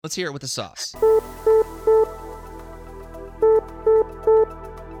Let's hear it with the sauce.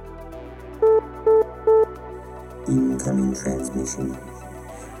 Incoming transmission.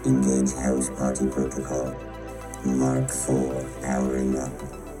 Engage house party protocol. Mark 4 powering up.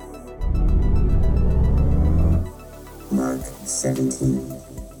 Mark 17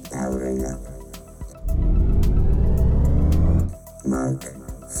 powering up. Mark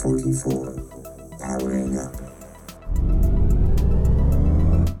 44 powering up.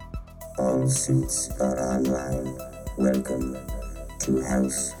 All suits are online. Welcome to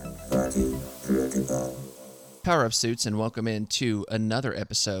House Party Protocol. Power up, suits, and welcome into another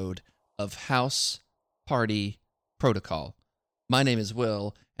episode of House Party Protocol. My name is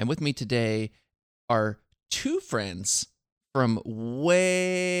Will, and with me today are two friends from way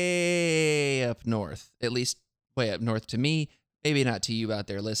up north, at least way up north to me, maybe not to you out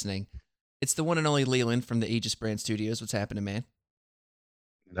there listening. It's the one and only Leland from the Aegis Brand Studios. What's happening, man?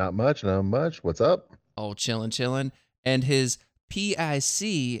 Not much. What's up? Oh, chillin'. And his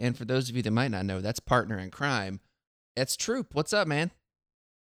PIC, and for those of you that might not know, that's partner in crime. That's Troop. What's up, man?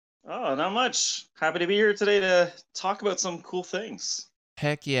 Oh, not much. Happy to be here today to talk about some cool things.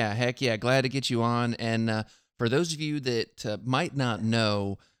 Heck yeah. Glad to get you on. And for those of you that might not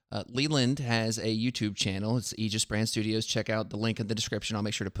know, Leland has a YouTube channel. It's Aegis Brand Studios. Check out the link in the description. I'll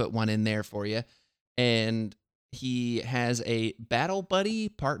make sure to put one in there for you. And he has a battle buddy,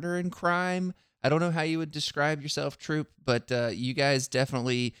 partner in crime. I don't know how you would describe yourself, Troop, but you guys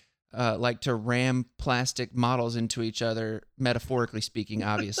definitely like to ram plastic models into each other, metaphorically speaking,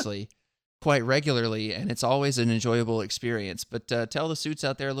 obviously, quite regularly, and it's always an enjoyable experience. But tell the suits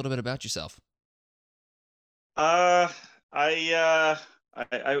out there a little bit about yourself. I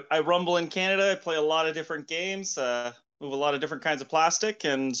rumble in Canada. I play a lot of different games, move a lot of different kinds of plastic,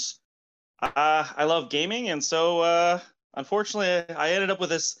 and I love gaming. And so, unfortunately, I ended up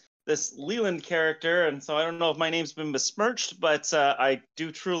with this Leland character, and so I don't know if my name's been besmirched, but I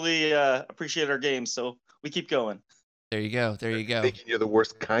do truly appreciate our games. So we keep going. There you go. Thinking you're the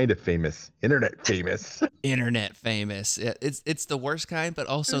worst kind of famous, internet famous. Internet famous. It's the worst kind, but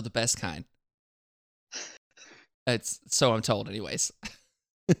also the best kind. It's so I'm told, anyways.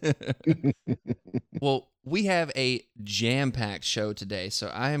 Well, we have a jam-packed show today, so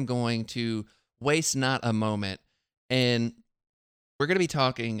I am going to waste not a moment, and we're going to be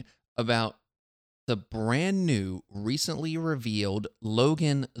talking about the brand new, recently revealed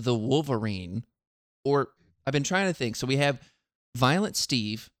Logan the Wolverine, or I've been trying to think. So we have Violent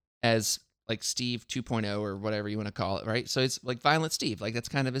Steve as like Steve 2.0 or whatever you want to call it, right? So it's like Violent Steve, like that's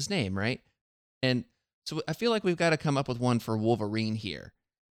kind of his name, right? And so I feel like we've got to come up with one for Wolverine here.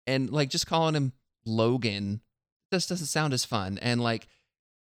 And like just calling him Logan just doesn't sound as fun. And like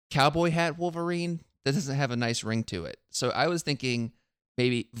Cowboy Hat Wolverine, that doesn't have a nice ring to it. So I was thinking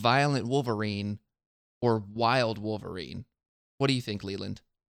maybe Violent Wolverine or Wild Wolverine. What do you think, Leland?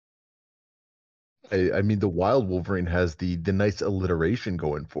 I mean, the Wild Wolverine has the nice alliteration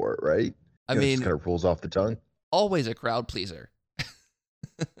going for it, right? I mean, it just kind of rolls off the tongue. Always a crowd pleaser.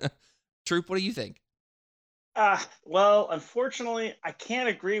 Troop, what do you think? Well, unfortunately, I can't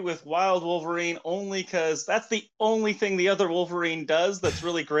agree with Wild Wolverine only because that's the only thing the other Wolverine does that's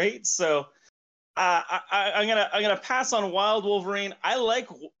really great. So I'm gonna pass on Wild Wolverine. I like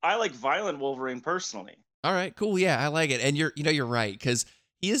Violent Wolverine personally. All right, cool. Yeah, I like it. And you're right, because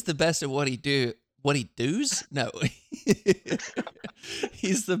he is the best at what he does. No,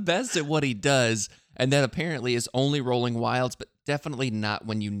 he's the best at what he does, and that apparently is only rolling wilds, but definitely not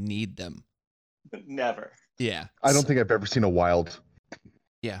when you need them. Never. Yeah, I don't think I've ever seen a wild.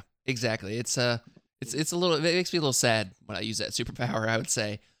 Yeah, exactly. It's a little. It makes me a little sad when I use that superpower, I would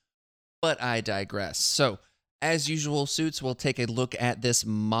say, but I digress. So, as usual, suits, we'll take a look at this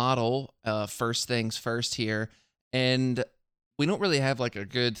model. First things first here, and we don't really have like a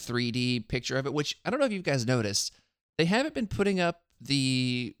good 3D picture of it. Which I don't know if you guys noticed, they haven't been putting up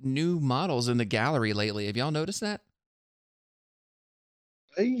the new models in the gallery lately. Have y'all noticed that?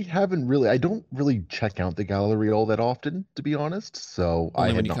 I don't really check out the gallery all that often, to be honest. So Only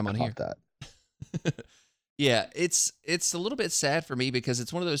I when had you not come on caught here. that. Yeah, it's a little bit sad for me because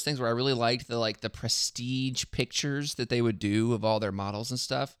it's one of those things where I really liked the prestige pictures that they would do of all their models and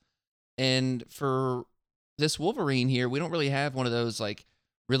stuff. And for this Wolverine here, we don't really have one of those like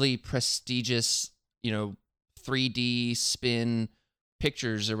really prestigious, 3D spin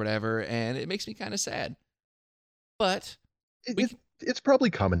pictures or whatever, and it makes me kind of sad. But It's probably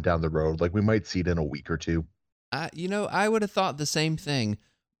coming down the road. Like we might see it in a week or two. I would have thought the same thing,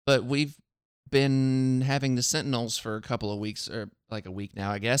 but we've been having the Sentinels for a couple of weeks, or like a week now,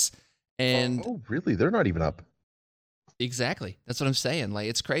 I guess. And oh, really? They're not even up. Exactly. That's what I'm saying. Like,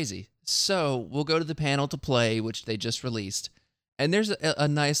 it's crazy. So we'll go to the panel to play, which they just released, and there's a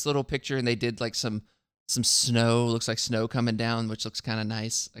nice little picture, and they did like some snow. Looks like snow coming down, which looks kind of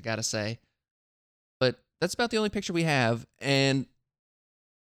nice, I gotta say. But that's about the only picture we have, and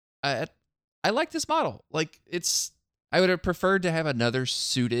I I like this model. Like, it's I would have preferred to have another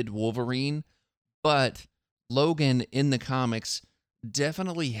suited Wolverine, but Logan in the comics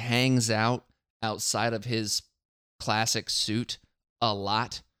definitely hangs out outside of his classic suit a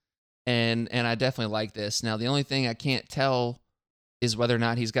lot. And I definitely like this. Now, the only thing I can't tell is whether or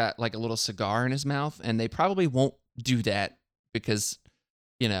not he's got like a little cigar in his mouth, and they probably won't do that because,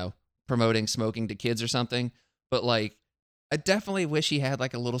 promoting smoking to kids or something. But like, I definitely wish he had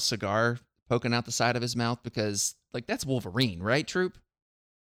like a little cigar poking out the side of his mouth because like that's Wolverine, right, Troop?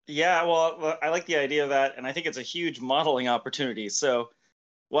 Yeah, well, I like the idea of that, and I think it's a huge modeling opportunity. So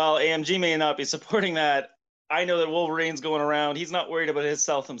while AMG may not be supporting that, I know that Wolverine's going around. He's not worried about his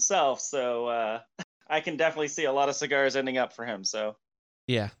health himself, so I can definitely see a lot of cigars ending up for him. So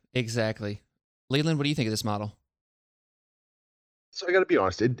Yeah, exactly. Leland, what do you think of this model? So I got to be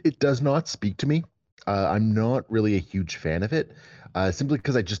honest, it does not speak to me. I'm not really a huge fan of it, simply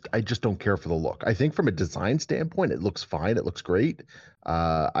because I just don't care for the look. I think from a design standpoint, it looks fine. It looks great.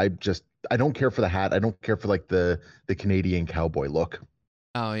 I don't care for the hat. I don't care for like the Canadian cowboy look.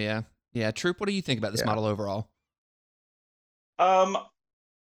 Oh yeah, yeah. Troop, what do you think about this Yeah. model overall? um,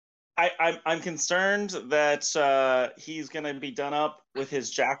 I'm concerned that he's going to be done up with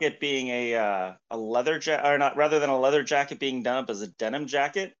his jacket being a leather jacket, or not, rather than a leather jacket being done up as a denim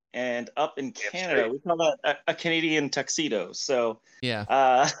jacket. And up in Damn Canada, straight. we call that a Canadian tuxedo. So Yeah.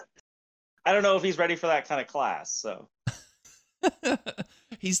 uh, I don't know if he's ready for that kind of class. So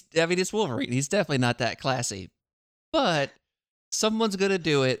It's Wolverine. He's definitely not that classy, but someone's going to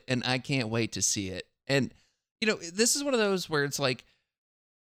do it, and I can't wait to see it. And, this is one of those where it's like,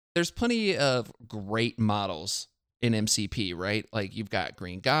 there's plenty of great models in MCP, right? Like, you've got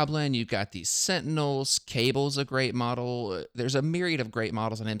Green Goblin, you've got these Sentinels, Cable's a great model. There's a myriad of great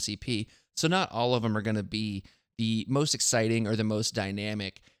models in MCP. So not all of them are going to be the most exciting or the most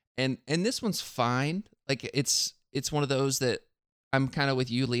dynamic. And this one's fine. Like, it's one of those that I'm kind of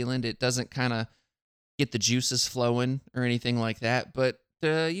with you, Leland. It doesn't kind of get the juices flowing or anything like that. But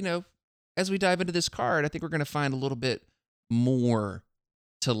as we dive into this card, I think we're going to find a little bit more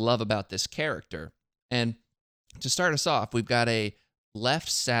to love about this character. And to start us off, we've got a left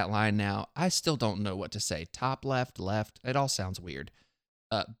stat line now. I still don't know what to say. Top left, left. It all sounds weird.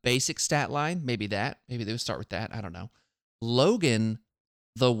 Basic stat line, maybe that. Maybe they would start with that. I don't know. Logan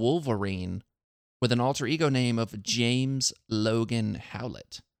the Wolverine with an alter ego name of James Logan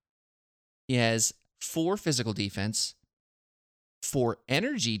Howlett. He has 4 physical defense, 4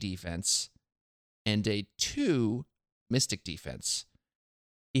 energy defense, and a 2 mystic defense.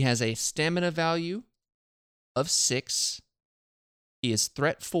 He has a stamina value of 6. He is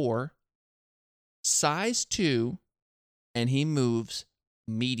threat 4, size 2, and he moves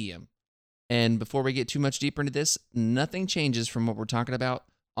medium. And before we get too much deeper into this, nothing changes from what we're talking about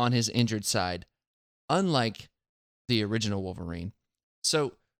on his injured side, unlike the original Wolverine.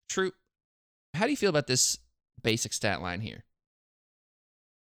 So, Troop, how do you feel about this basic stat line here?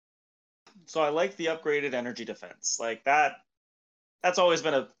 I like the upgraded energy defense. Like that's always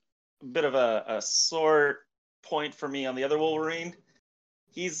been a bit of a sore point for me on the other Wolverine.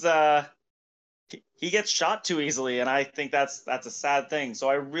 He's he gets shot too easily, and I think that's a sad thing. So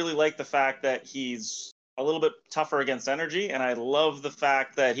I really like the fact that he's a little bit tougher against energy, and I love the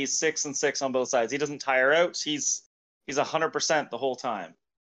fact that he's 6 and 6 on both sides. He doesn't tire out. He's 100% the whole time.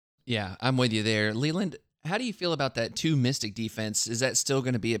 Yeah, I'm with you there. Leland, how do you feel about that 2 mystic defense? Is that still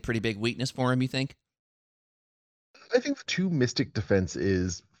going to be a pretty big weakness for him, you think? I think the 2 Mystic defense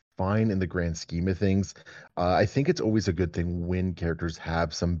is fine in the grand scheme of things. I think it's always a good thing when characters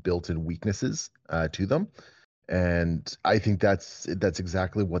have some built-in weaknesses to them, and I think that's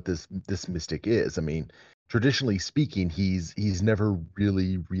exactly what this Mystic is. I mean, traditionally speaking, he's never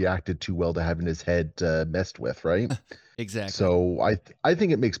really reacted too well to having his head messed with, right? Exactly. So I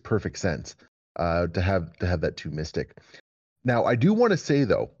think it makes perfect sense to have that 2 Mystic. Now, I do want to say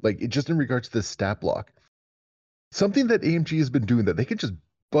though, just in regards to the stat block, something that AMG has been doing that they can just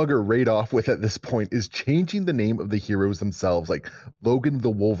bugger right off with at this point is changing the name of the heroes themselves, like Logan the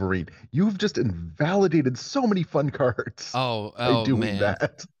Wolverine. You've just invalidated so many fun cards by Oh doing man.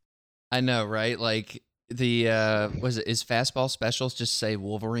 that. I know, right? Like the is fastball specials just say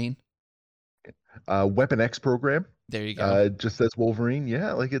Wolverine? Weapon X program There you go. just says Wolverine.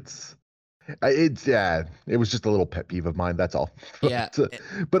 Yeah, It was just a little pet peeve of mine. That's all. Yeah,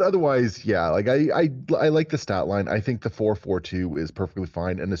 But otherwise, yeah, like I like the stat line. I think the 4-4-2 is perfectly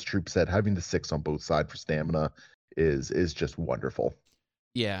fine. And as Troop said, having the 6 on both sides for stamina is just wonderful.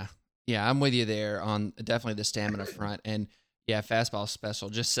 yeah, yeah. I'm with you there on definitely the stamina front, and yeah, fastball special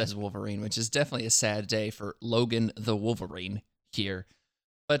just says Wolverine, which is definitely a sad day for Logan the Wolverine here.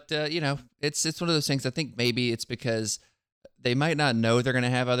 But it's one of those things. I think maybe it's because they might not know they're going to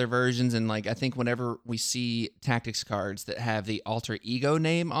have other versions, and like I think whenever we see tactics cards that have the alter ego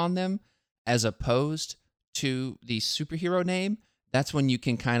name on them as opposed to the superhero name, that's when you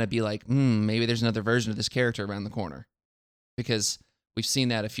can kind of be like, maybe there's another version of this character around the corner, because we've seen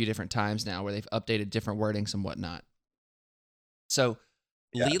that a few different times now where they've updated different wordings and whatnot. So,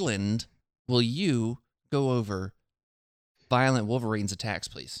 Yeah. Leland, will you go over Violent Wolverine's attacks,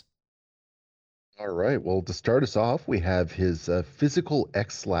 please? All right. Well, to start us off, we have his physical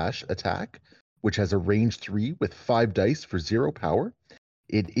X/ attack, which has a range 3 with 5 dice for 0 power.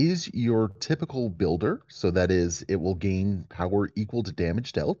 It is your typical builder, so that is, it will gain power equal to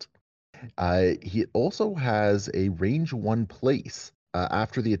damage dealt. He also has a range 1 place.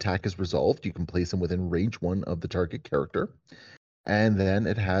 After the attack is resolved, you can place him within range 1 of the target character. And then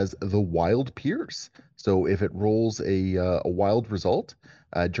it has the Wild Pierce. So if it rolls a wild result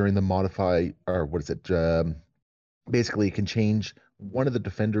during the modify, or what is it? Basically, it can change one of the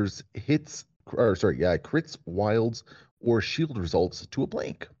defender's crits, wilds, or shield results to a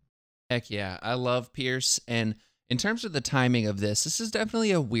blank. Heck yeah, I love Pierce. And in terms of the timing of this is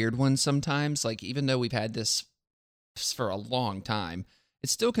definitely a weird one sometimes. Like, even though we've had this for a long time, it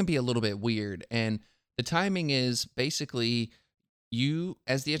still can be a little bit weird. And the timing is basically you,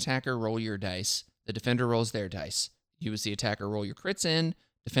 as the attacker, roll your dice, the defender rolls their dice. You, as the attacker, roll your crits in,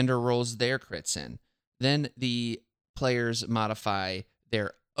 defender rolls their crits in. Then the players modify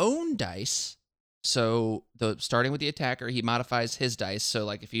their own dice. So starting with the attacker, he modifies his dice. So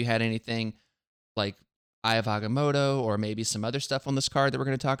like if you had anything like Eye of Agamotto or maybe some other stuff on this card that we're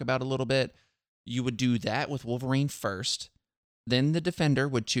going to talk about a little bit, you would do that with Wolverine first. Then the defender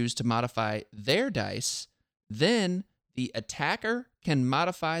would choose to modify their dice. Then the attacker can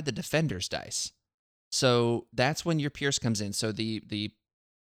modify the defender's dice. So that's when your Pierce comes in. So the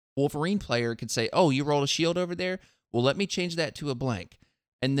Wolverine player could say, oh, you rolled a shield over there? Well, let me change that to a blank.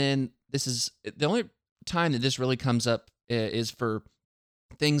 And then this is the only time that this really comes up is for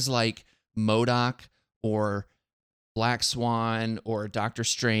things like MODOK or Black Swan or Doctor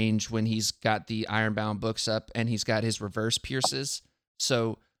Strange when he's got the Ironbound books up and he's got his reverse pierces.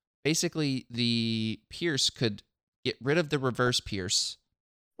 So basically the Pierce could get rid of the reverse pierce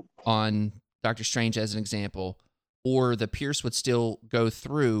on Doctor Strange as an example, or the Pierce would still go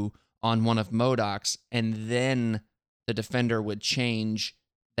through on one of MODOK's, and then the defender would change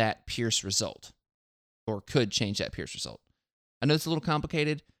that Pierce result, or could change that Pierce result. I know it's a little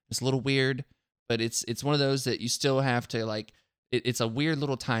complicated, it's a little weird, but it's one of those that you still have to like. It's a weird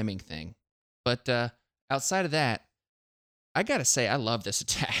little timing thing, but outside of that, I gotta say I love this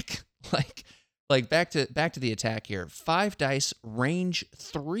attack. like back to the attack here. 5 dice, range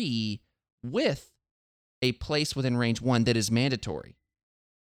 3, with a place within range 1 that is mandatory.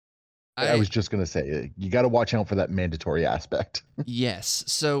 I was just going to say, you got to watch out for that mandatory aspect. Yes.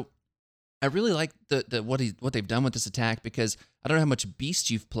 So I really like what they've done with this attack, because I don't know how much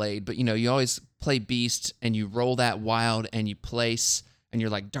Beast you've played, but you always play Beast and you roll that wild and you place and you're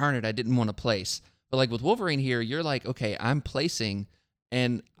like, darn it, I didn't want to place. But like with Wolverine here, you're like, okay, I'm placing.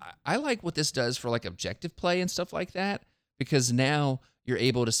 And I like what this does for like objective play and stuff like that, because now you're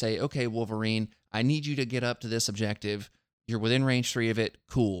able to say, okay, Wolverine, I need you to get up to this objective. You're within range 3 of it.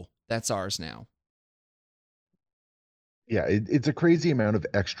 Cool. That's ours now. Yeah, it's a crazy amount of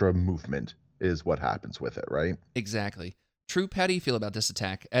extra movement is what happens with it, right? Exactly. Troop, how do you feel about this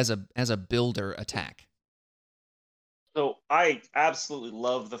attack as a builder attack? So I absolutely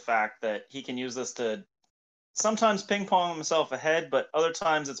love the fact that he can use this to sometimes ping pong himself ahead, but other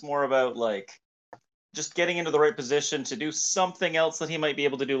times it's more about like just getting into the right position to do something else that he might be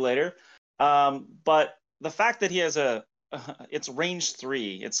able to do later. But the fact that he has it's range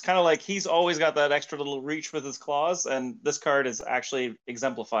 3. It's kind of like he's always got that extra little reach with his claws, and this card is actually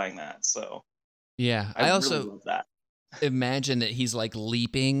exemplifying that. So yeah, I also really love that. Imagine that he's like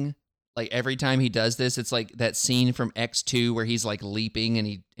leaping. Like every time he does this, it's like that scene from X2 where he's like leaping and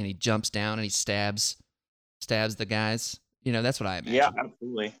he jumps down and he stabs the guys. That's what I imagine. Yeah,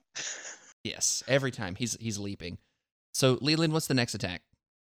 absolutely. Yes, every time he's leaping. So Leland, what's the next attack?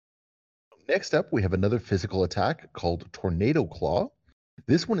 Next up, we have another physical attack called Tornado Claw.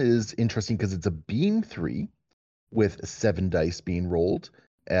 This one is interesting because it's a beam 3 with 7 dice being rolled,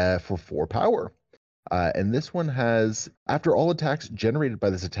 for 4 power. And this one has, after all attacks generated by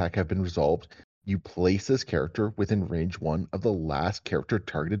this attack have been resolved, you place this character within range 1 of the last character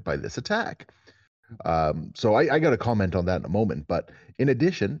targeted by this attack. So I got to comment on that in a moment. But in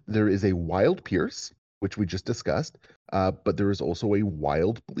addition, there is a Wild Pierce, which we just discussed, but there is also a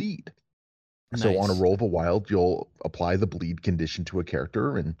Wild Bleed. So on a Nice. roll of a wild, you'll apply the bleed condition to a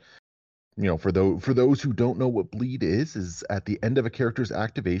character, and for those who don't know what bleed is at the end of a character's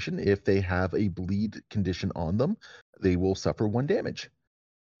activation, if they have a bleed condition on them, they will suffer 1 damage.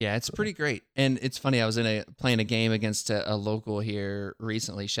 Yeah, it's So, pretty great. And it's funny, I was playing a game against a local here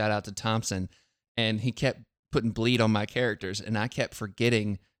recently. Shout out to Thompson. And he kept putting bleed on my characters, and I kept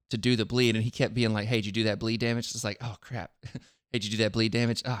forgetting to do the bleed. And he kept being like, "Hey, did you do that bleed damage?" It's like, "Oh crap." "Hey, did you do that bleed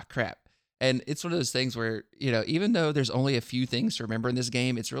damage?" "Ah, crap." And it's one of those things where, even though there's only a few things to remember in this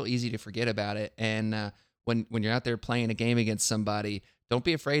game, it's real easy to forget about it. And when you're out there playing a game against somebody, don't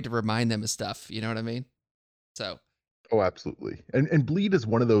be afraid to remind them of stuff. You know what I mean? So oh, absolutely. And bleed is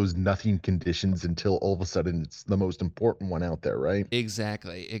one of those nothing conditions until all of a sudden it's the most important one out there, right?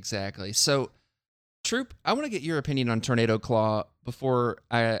 exactly, exactly. So Troop, I want to get your opinion on Tornado Claw before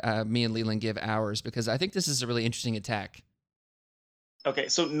me and Leland give ours, because I think this is a really interesting attack. Okay,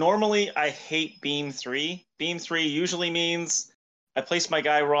 so normally I hate Beam 3. Beam 3 usually means I placed my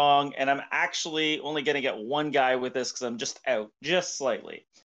guy wrong, and I'm actually only going to get 1 guy with this because I'm just out, just slightly.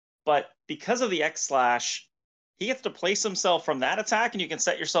 But because of the X slash, he gets to place himself from that attack, and you can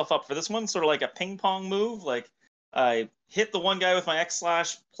set yourself up for this one, sort of like a ping pong move. Like I hit the 1 guy with my X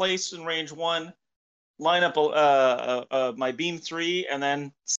slash, place in range 1, line up my Beam 3, and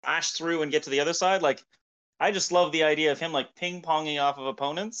then slash through and get to the other side. Like, I just love the idea of him like ping ponging off of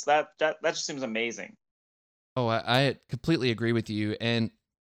opponents. That just seems amazing. Oh, I completely agree with you. And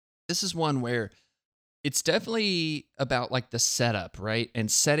this is one where it's definitely about like the setup, right? And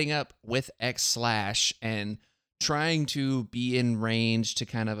setting up with X slash and trying to be in range to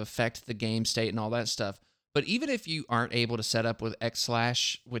kind of affect the game state and all that stuff. But even if you aren't able to set up with X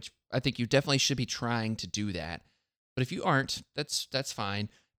slash, which I think you definitely should be trying to do that. But if you aren't, that's fine.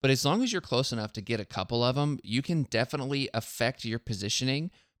 But as long as you're close enough to get a couple of them, you can definitely affect your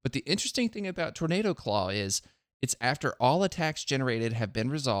positioning. But the interesting thing about Tornado Claw is it's after all attacks generated have been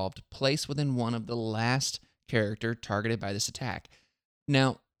resolved, placed within one of the last character targeted by this attack.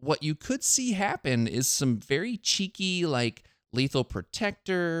 Now, what you could see happen is some very cheeky, like Lethal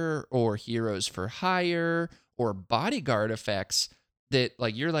Protector or Heroes for Hire or Bodyguard effects that,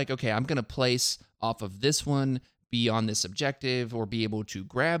 like, you're like, okay, I'm going to place off of this one, be on this objective, or be able to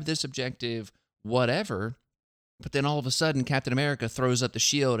grab this objective, whatever. But then all of a sudden, Captain America throws up the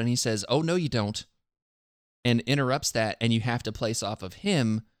shield and he says, "Oh, no, you don't," and interrupts that, and you have to place off of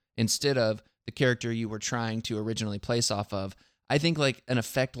him instead of the character you were trying to originally place off of. I think like an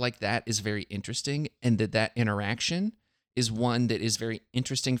effect like that is very interesting, and that interaction is one that is very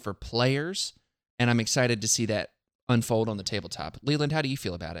interesting for players, and I'm excited to see that unfold on the tabletop. Leland, how do you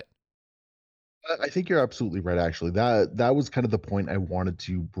feel about it? I think you're absolutely right. Actually, that was kind of the point I wanted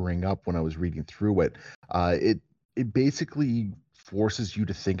to bring up when I was reading through it. It basically forces you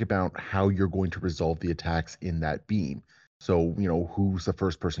to think about how you're going to resolve the attacks in that beam. So who's the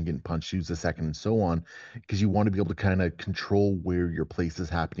first person getting punched, who's the second, and so on, because you want to be able to kind of control where your place is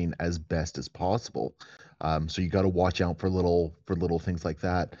happening as best as possible. So you got to watch out for little things like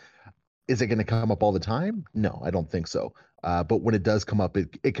that. Is it going to come up all the time? No, I don't think so. But when it does come up,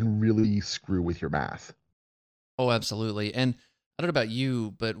 it can really screw with your math. Oh, absolutely. And I don't know about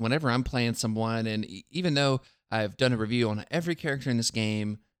you, but whenever I'm playing someone, and even though I've done a review on every character in this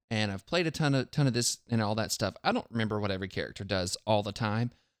game, and I've played a ton of this and all that stuff, I don't remember what every character does all the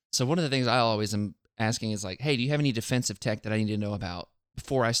time. So one of the things I always am asking is like, "Hey, do you have any defensive tech that I need to know about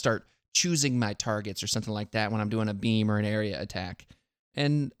before I start choosing my targets or something like that when I'm doing a beam or an area attack?"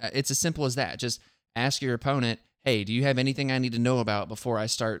 And it's as simple as that. Just ask your opponent, "Hey, do you have anything I need to know about before I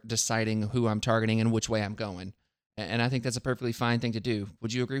start deciding who I'm targeting and which way I'm going?" And I think that's a perfectly fine thing to do.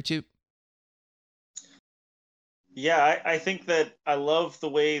 Would you agree, too? Yeah, I think that I love the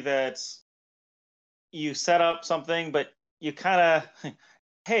way that you set up something, but you kind of,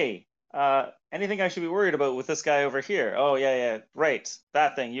 hey, anything I should be worried about with this guy over here? Oh, yeah, right.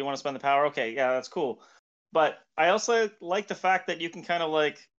 That thing. You want to spend the power? Okay, yeah, that's cool. But I also like the fact that you can kind of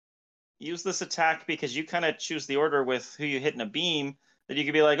like use this attack because you kind of choose the order with who you hit in a beam. That you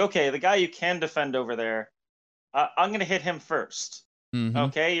could be like, okay, the guy you can defend over there, I'm going to hit him first. Mm-hmm.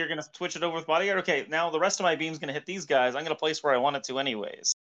 Okay, you're going to switch it over with bodyguard. Okay, now the rest of my beam's going to hit these guys. I'm going to place where I want it to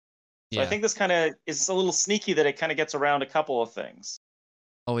anyways. So I Yeah. think this kind of is a little sneaky that it kind of gets around a couple of things.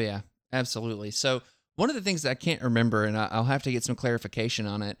 Oh, yeah. Absolutely. So one of the things that I can't remember, and I'll have to get some clarification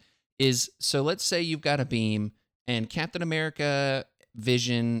on it, is so let's say you've got a beam and Captain America,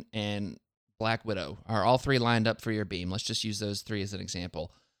 Vision, and Black Widow are all three lined up for your beam. Let's just use those three as an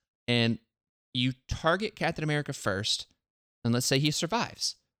example. And you target Captain America first, and let's say he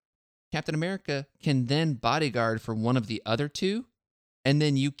survives. Captain America can then bodyguard for one of the other two, and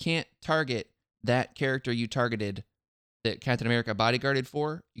then you can't target that character you targeted that Captain America bodyguarded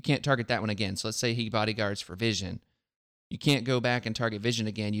for. You can't target that one again. So let's say he bodyguards for Vision. You can't go back and target Vision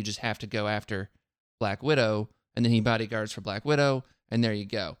again. You just have to go after Black Widow, and then he bodyguards for Black Widow, and there you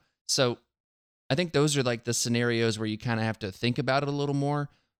go. So I think those are like the scenarios where you kind of have to think about it a little more,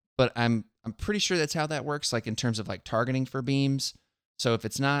 but I'm pretty sure that's how that works, like in terms of like targeting for beams. So if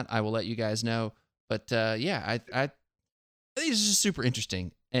it's not, I will let you guys know. But yeah, I think it's just super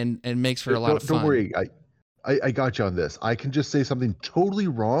interesting and makes for a lot of fun. Don't worry, I got you on this. I can just say something totally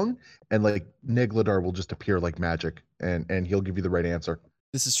wrong, and like Negladar will just appear like magic, and he'll give you the right answer.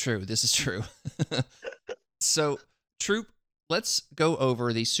 This is true. So, Troop, let's go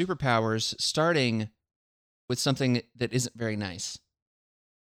over these superpowers, starting with something that isn't very nice.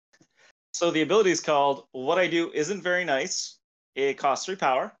 So the ability is called What I Do Isn't Very Nice. It costs 3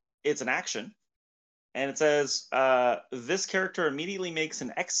 power. It's an action. And it says, this character immediately makes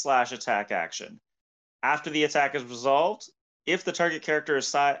an X/ attack action. After the attack is resolved, if the target character is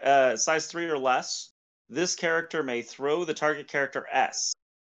size 3 or less, this character may throw the target character S.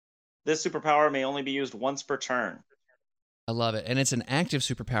 This superpower may only be used once per turn. I love it. And it's an active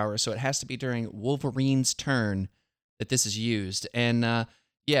superpower, so it has to be during Wolverine's turn that this is used. And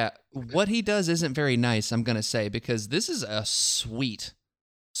yeah, what he does isn't very nice, I'm going to say, because this is a sweet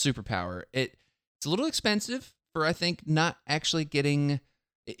superpower. It's a little expensive for, I think, not actually getting...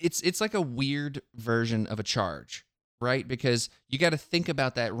 It's like a weird version of a charge, right? Because you got to think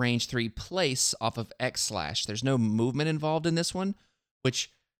about that range 3 place off of X/. There's no movement involved in this one,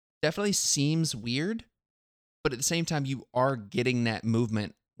 which definitely seems weird, but at the same time, you are getting that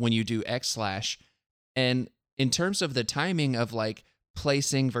movement when you do X/. And in terms of the timing of like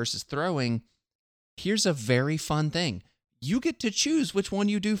placing versus throwing, here's a very fun thing. You get to choose which one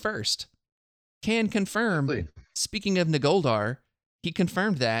you do first. Can confirm, speaking of Nagoldar, he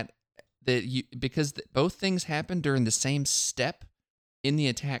confirmed that because both things happen during the same step in the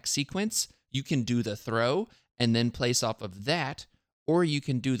attack sequence, you can do the throw and then place off of that, or you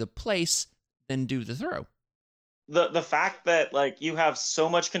can do the place, then do the throw. The fact that like you have so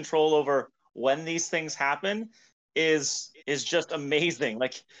much control over when these things happen is just amazing.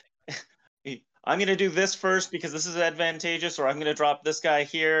 Like I'm going to do this first because this is advantageous, or I'm going to drop this guy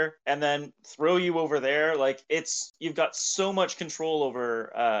here and then throw you over there. Like you've got so much control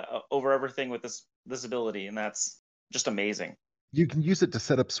over everything with this ability, and that's just amazing. You can use it to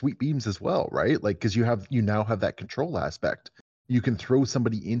set up sweet beams as well, right? Like, because you now have that control aspect. You can throw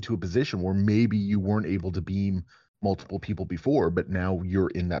somebody into a position where maybe you weren't able to beam multiple people before, but now you're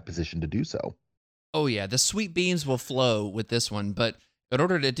in that position to do so. Oh yeah, the sweet beams will flow with this one, but in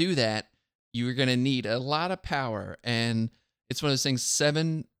order to do that, you're going to need a lot of power, and it's one of those things,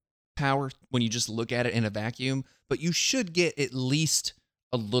 7 power when you just look at it in a vacuum, but you should get at least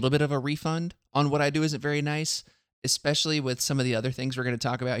a little bit of a refund on What I Do Isn't Very Nice, especially with some of the other things we're going to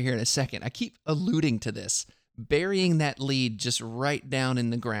talk about here in a second. I keep alluding to this, burying that lead just right down in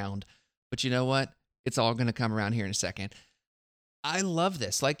the ground, but you know what? It's all going to come around here in a second. I love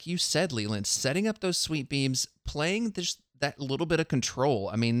this. Like you said, Leland, setting up those sweet beams, playing that little bit of control.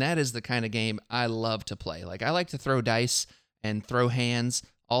 I mean, that is the kind of game I love to play. Like I like to throw dice and throw hands,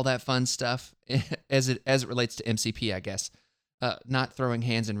 all that fun stuff as it relates to MCP, I guess. Not throwing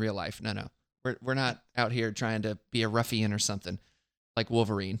hands in real life. No. We're not out here trying to be a ruffian or something like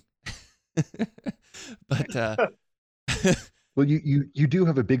Wolverine. But well, you do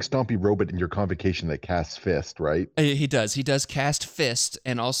have a big stompy robot in your convocation that casts Fist, right? He does. He does cast Fist,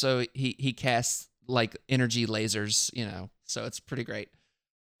 and also he casts like energy lasers, so it's pretty great.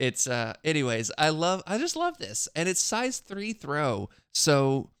 It's anyways, I just love this, and it's size 3 throw,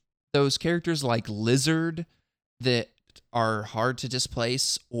 so those characters like Lizard that are hard to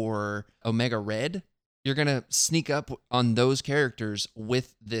displace or Omega Red, you're gonna sneak up on those characters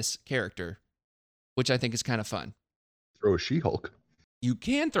with this character, which I think is kind of fun. Throw a She-Hulk. You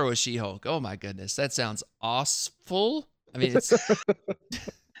can throw a She-Hulk. Oh my goodness, that sounds awful. I mean, it's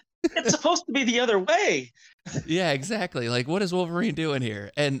it's supposed to be the other way. Yeah, exactly. Like, what is Wolverine doing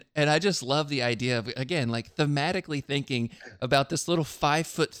here? And I just love the idea of, again, like thematically thinking about this little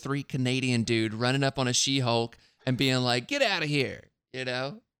 5'3" Canadian dude running up on a She-Hulk and being like, "Get out of here!"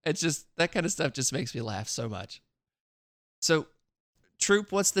 It's just that kind of stuff just makes me laugh so much. So,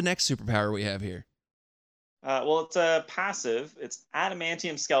 Troop, what's the next superpower we have here? Well, it's a passive. It's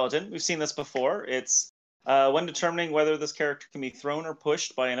Adamantium Skeleton. We've seen this before. It's when determining whether this character can be thrown or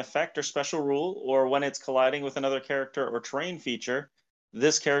pushed by an effect or special rule, or when it's colliding with another character or terrain feature,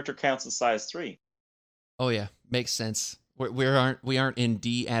 this character counts as size 3. Oh yeah, makes sense. We aren't in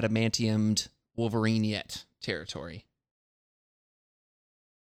de-adamantiumed Wolverine yet territory.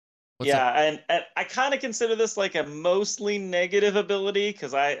 What's up? And I kind of consider this like a mostly negative ability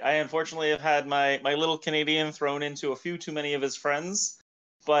because I unfortunately have had my little Canadian thrown into a few too many of his friends,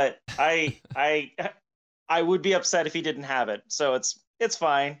 but I would be upset if he didn't have it. So it's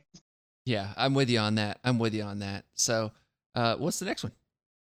fine. Yeah, I'm with you on that. So, what's the next one?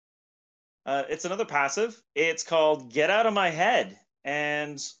 It's another passive. It's called Get Out of My Head.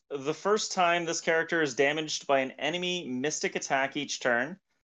 And the first time this character is damaged by an enemy mystic attack each turn,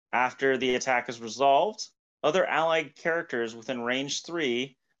 after the attack is resolved, other allied characters within range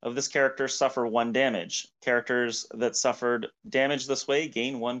 3 of this character suffer 1 damage. Characters that suffered damage this way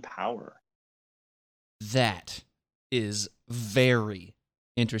gain 1 power. That is very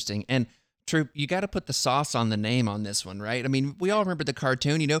interesting. And Troop, you got to put the sauce on the name on this one, right? I mean, we all remember the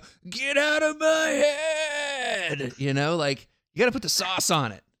cartoon, get out of my head. Like you got to put the sauce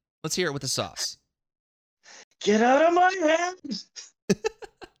on it. Let's hear it with the sauce. Get out of my head.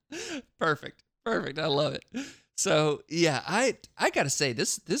 Perfect. I love it. So yeah, I gotta say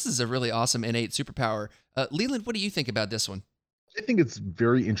this is a really awesome innate superpower. Leland, what do you think about this one? I think it's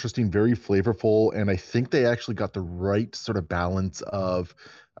very interesting, very flavorful, and I think they actually got the right sort of balance of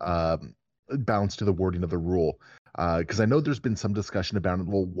balance to the wording of the rule. Because I know there's been some discussion about it.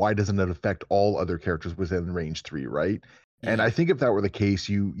 Well, why doesn't it affect all other characters within range 3, right? And I think if that were the case,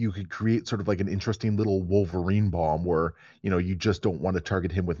 you could create sort of like an interesting little Wolverine bomb where you just don't want to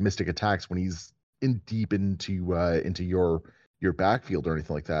target him with mystic attacks when he's in deep into your backfield or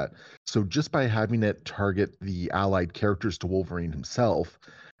anything like that. So just by having it target the allied characters to Wolverine himself,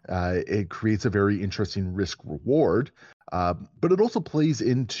 it creates a very interesting risk reward. But it also plays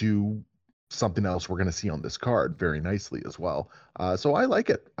into something else we're going to see on this card very nicely as well. So I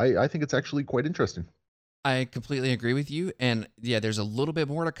like it. I think it's actually quite interesting. I completely agree with you. And yeah, there's a little bit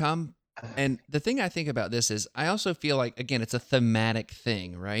more to come. And the thing I think about this is I also feel like, again, it's a thematic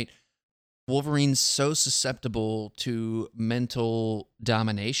thing, right? Wolverine's so susceptible to mental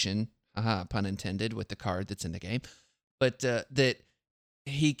domination, pun intended, with the card that's in the game, but that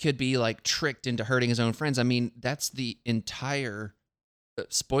he could be like tricked into hurting his own friends. I mean, that's the entire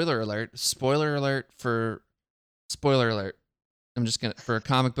spoiler alert I'm just going to, for a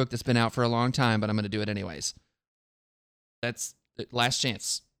comic book that's been out for a long time, but I'm going to do it anyways. That's last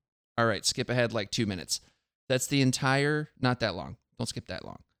chance. All right, skip ahead like 2 minutes. That's the entire, not that long. Don't skip that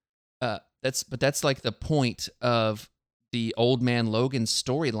long. That's like the point of the Old Man Logan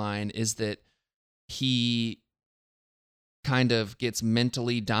storyline is that he kind of gets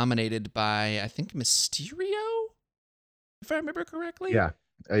mentally dominated by, I think, Mysterio, if I remember correctly. Yeah,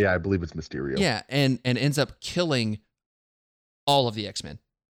 I believe it's Mysterio. Yeah, and ends up killing all of the X-Men.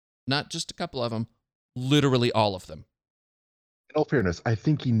 Not just a couple of them, literally all of them. In all fairness, I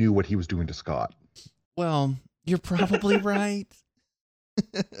think he knew what he was doing to Scott. Well, you're probably right.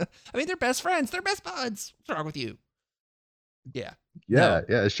 I mean, they're best friends. They're best buds. What's wrong with you? Yeah.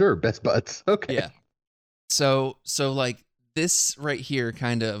 Yeah, sure. Best buds. Okay. Yeah. So like this right here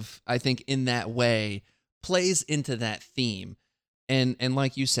kind of, I think in that way, plays into that theme. And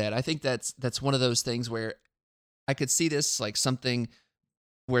like you said, I think that's one of those things where I could see this like something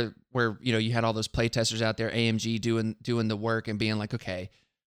where you had all those playtesters out there, AMG doing the work and being like, okay,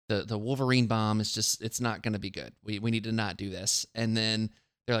 the Wolverine bomb is just, it's not going to be good. We need to not do this. And then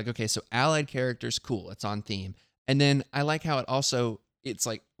they're like, okay, so allied characters, cool, it's on theme. And then I like how it's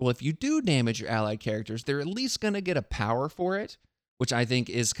like, well, if you do damage your allied characters, they're at least going to get a power for it, which I think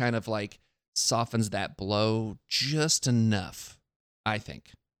is kind of like softens that blow just enough, I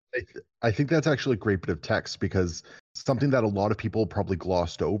think. I think that's actually a great bit of text because something that a lot of people probably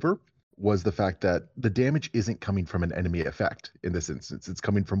glossed over was the fact that the damage isn't coming from an enemy effect in this instance. It's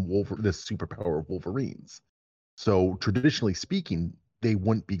coming from this superpower of Wolverine's. So traditionally speaking, they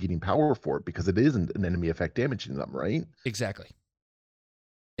wouldn't be getting power for it because it isn't an enemy effect damaging them, right? Exactly.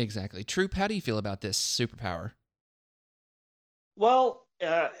 Troop, how do you feel about this superpower? Well,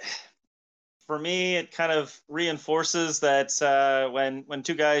 for me, it kind of reinforces that when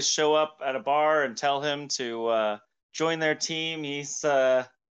two guys show up at a bar and tell him to join their team, he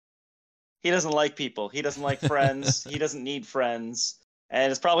doesn't like people. He doesn't like friends. He doesn't need friends. And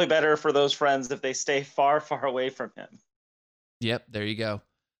it's probably better for those friends if they stay far, far away from him. Yep, there you go.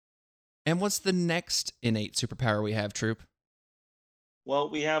 And what's the next innate superpower we have, Troop? Well,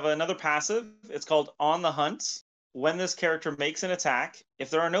 we have another passive. It's called On the Hunt. When this character makes an attack, if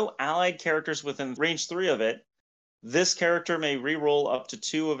there are no allied characters within range 3 of it, this character may reroll up to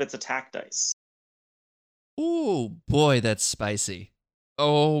 2 of its attack dice. Ooh, boy, that's spicy.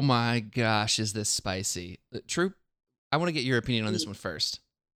 Oh my gosh, is this spicy? Troop, I want to get your opinion on this one first.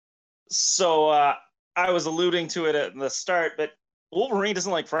 So I was alluding to it at the start, but Wolverine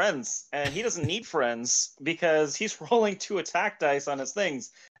doesn't like friends, and he doesn't need friends because he's rolling 2 attack dice on his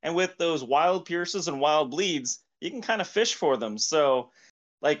things. And with those wild pierces and wild bleeds, you can kind of fish for them. So,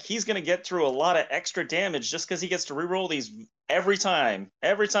 like, he's going to get through a lot of extra damage just because he gets to reroll these every time.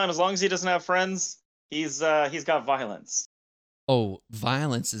 Every time, as long as he doesn't have friends, he's got violence. Oh,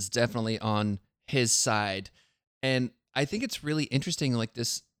 violence is definitely on his side. And I think it's really interesting, like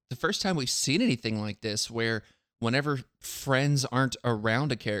this, the first time we've seen anything like this, where whenever friends aren't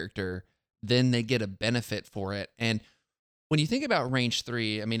around a character, then they get a benefit for it. And when you think about range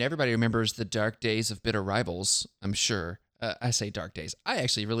 3, I mean, everybody remembers the dark days of Bitter Rivals, I'm sure. I say dark days. I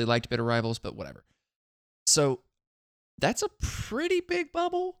actually really liked Bitter Rivals, but whatever. So that's a pretty big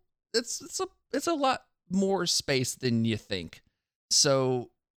bubble. It's a lot more space than you think. So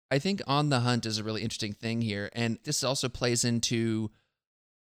I think On the Hunt is a really interesting thing here. And this also plays into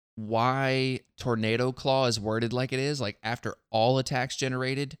why Tornado Claw is worded like it is. Like, after all attacks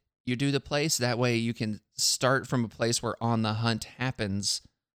generated, you do the place. That way you can start from a place where On the Hunt happens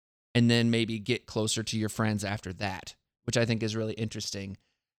and then maybe get closer to your friends after that, which I think is really interesting.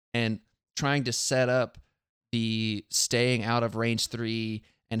 And trying to set up the staying out of range 3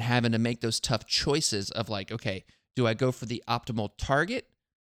 and having to make those tough choices of like, okay, do I go for the optimal target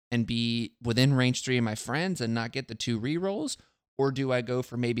and be within range 3 of my friends and not get the 2 rerolls? Or do I go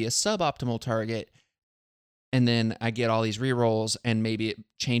for maybe a suboptimal target and then I get all these rerolls and maybe it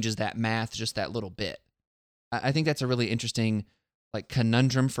changes that math just that little bit? I think that's a really interesting like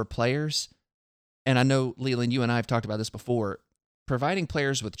conundrum for players. And I know, Leland, you and I have talked about this before. Providing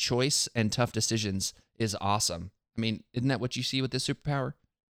players with choice and tough decisions is awesome. I mean, isn't that what you see with this superpower?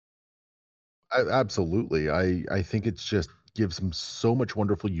 Absolutely. I think it's just gives them so much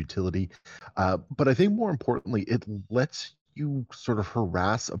wonderful utility. But I think more importantly, it lets you sort of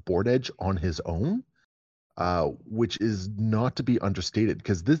harass a board edge on his own, which is not to be understated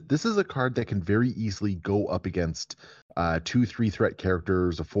because this is a card that can very easily go up against 2 3 threat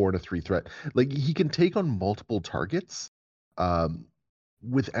characters, a 4 and a 3 threat. Like, he can take on multiple targets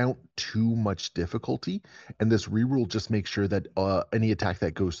without too much difficulty. And this rerule just makes sure that any attack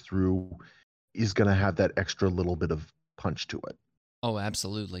that goes through is going to have that extra little bit of punch to it. Oh,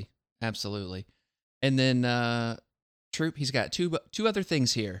 absolutely. Absolutely. And then Troop, he's got two other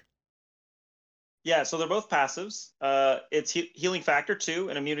things here. Yeah, so they're both passives. It's Healing Factor 2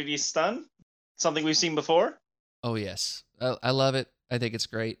 and Immunity Stun, something we've seen before. Oh, yes. I love it. I think it's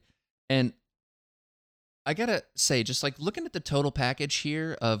great. And I got to say, just like looking at the total package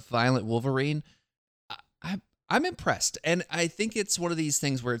here of Violent Wolverine, I'm impressed. And I think it's one of these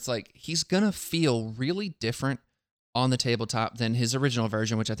things where it's like he's going to feel really different on the tabletop than his original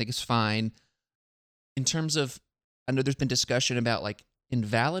version, which I think is fine. In terms of, I know there's been discussion about like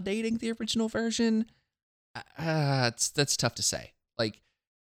invalidating the original version. That's tough to say. Like,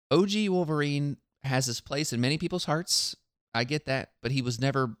 OG Wolverine has his place in many people's hearts. I get that, but he was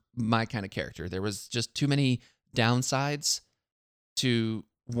never my kind of character. There was just too many downsides to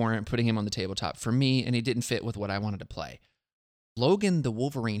warrant putting him on the tabletop for me, and he didn't fit with what I wanted to play. Logan the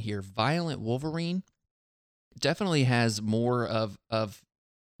Wolverine here, Violent Wolverine, definitely has more of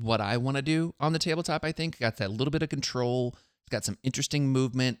what I want to do on the tabletop, I think. Got that little bit of control. It's got some interesting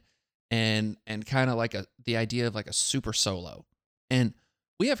movement and kind of like the idea of like a super solo. And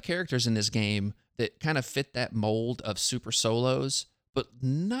we have characters in this game that kind of fit that mold of super solos, but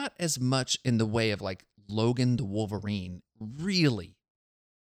not as much in the way of like Logan the Wolverine really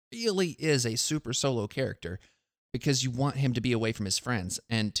is a super solo character because you want him to be away from his friends.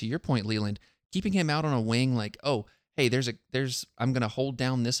 And to your point, Leland, keeping him out on a wing, like, oh, hey, I'm going to hold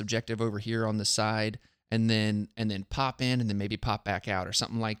down this objective over here on the side and then pop in and then maybe pop back out or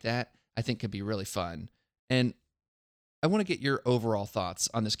something like that, I think could be really fun. And I want to get your overall thoughts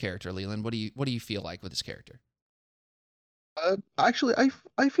on this character, Leland. What do you feel like with this character? Actually,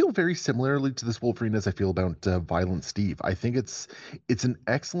 I feel very similarly to this Wolverine as I feel about Violent Steve. I think it's an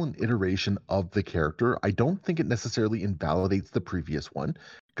excellent iteration of the character. I don't think it necessarily invalidates the previous one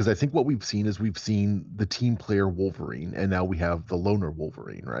because I think what we've seen is we've seen the team player Wolverine, and now we have the loner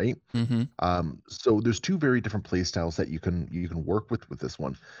Wolverine, right? Mm-hmm. So there's 2 very different play styles that you can work with this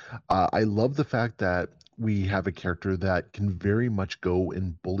one. I love the fact that we have a character that can very much go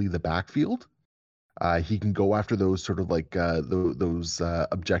and bully the backfield. He can go after those sort of like those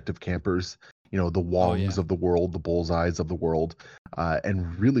objective campers, the Oh yeah. Wongs of the world, the Bullseyes of the world,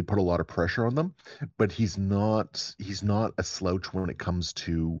 and really put a lot of pressure on them. But he's not a slouch when it comes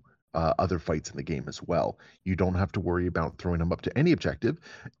to other fights in the game as well. You don't have to worry about throwing him up to any objective,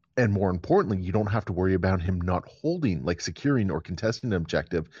 and more importantly, you don't have to worry about him not holding, like securing or contesting an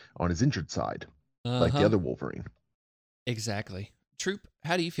objective on his injured side, like the Uh-huh. other Wolverine. Exactly. Troop,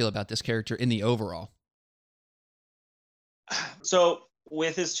 how do you feel about this character in the overall? So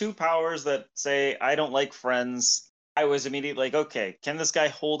with his two powers that say I don't like friends, I was immediately like, okay, can this guy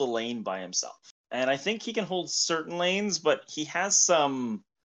hold a lane by himself? And I think he can hold certain lanes, but he has some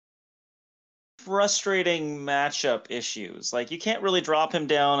frustrating matchup issues. Like you can't really drop him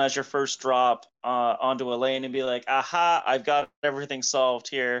down as your first drop onto a lane and be like, aha, I've got everything solved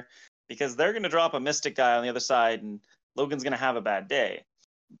here, because they're going to drop a Mystic guy on the other side, and Logan's going to have a bad day.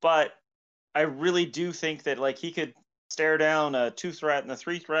 But I really do think that like he could stare down a 2 threat and a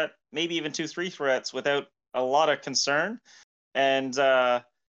 3 threat, maybe even 2 3 threats without a lot of concern, and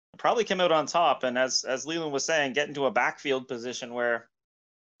probably come out on top. And as Leland was saying, get into a backfield position where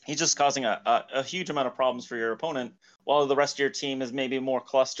he's just causing a huge amount of problems for your opponent, while the rest of your team is maybe more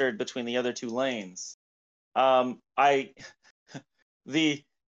clustered between the other two lanes. I the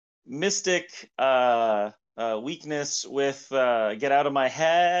Mystic weakness with get out of my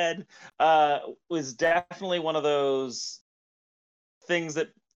head was definitely one of those things that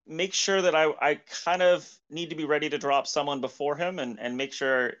make sure that I kind of need to be ready to drop someone before him, and make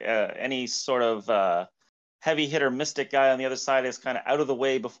sure any sort of heavy hitter Mystic guy on the other side is kind of out of the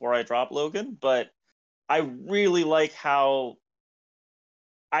way before I drop Logan. But I really like how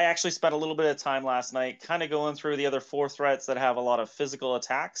I actually spent a little bit of time last night kind of going through the other 4 threats that have a lot of physical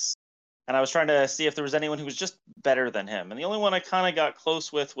attacks. And I was trying to see if there was anyone who was just better than him. And the only one I kind of got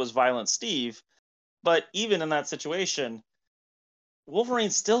close with was Violent Steve. But even in that situation, Wolverine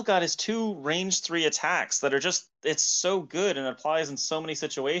still got his 2 range 3 attacks that are just, it's so good and applies in so many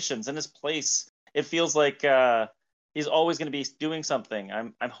situations. In his place, it feels like he's always going to be doing something.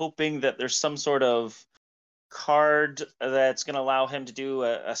 I'm hoping that there's some sort of card that's going to allow him to do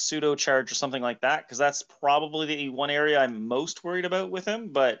a pseudo charge or something like that, because that's probably the one area I'm most worried about with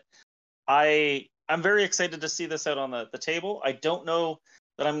him. But I'm very excited to see this out on the table. I don't know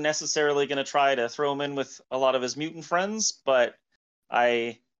that I'm necessarily going to try to throw him in with a lot of his mutant friends, but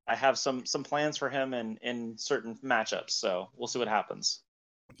I have some plans for him in certain matchups. So we'll see what happens.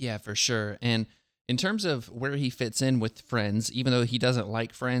 Yeah, for sure. And in terms of where he fits in with friends, even though he doesn't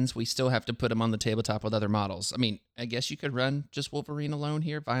like friends, we still have to put him on the tabletop with other models. I mean, I guess you could run just Wolverine alone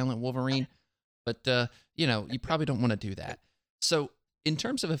here, Violent Wolverine, but you probably don't want to do that. So, in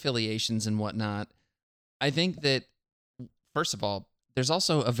terms of affiliations and whatnot, I think that first of all, there's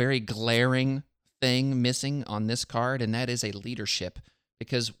also a very glaring thing missing on this card, and that is a leadership,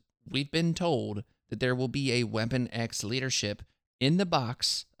 because we've been told that there will be a Weapon X leadership in the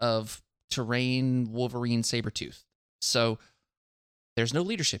box of Terrain Wolverine Sabretooth. So there's no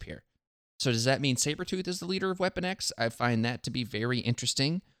leadership here. So does that mean Sabretooth is the leader of Weapon X? I find that to be very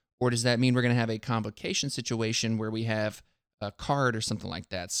interesting. Or does that mean we're going to have a complication situation where we have a card or something like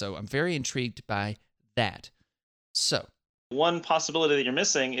that? So I'm very intrigued by that. So One possibility that you're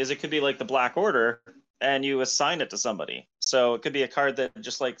missing is it could be like the Black Order and you assign it to somebody. So it could be a card that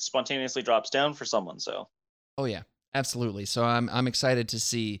just like spontaneously drops down for someone. So oh yeah, absolutely. So I'm excited to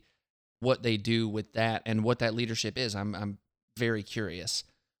see what they do with that and what that leadership is. I'm very curious.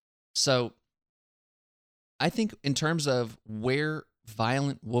 So I think in terms of where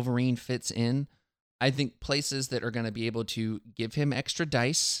Violent Wolverine fits in, I think places that are going to be able to give him extra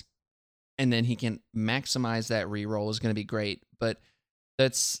dice and then he can maximize that reroll is going to be great. But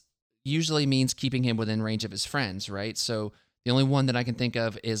that's usually means keeping him within range of his friends, right? So the only one that I can think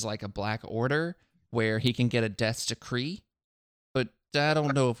of is like a Black Order where he can get a Death's Decree. But I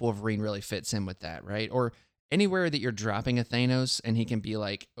don't know if Wolverine really fits in with that, right? Or anywhere that you're dropping a Thanos and he can be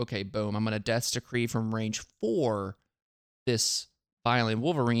like, okay, boom, I'm going to Death's Decree from range 4 this Violent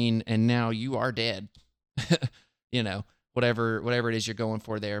Wolverine, and now you are dead. Whatever it is you're going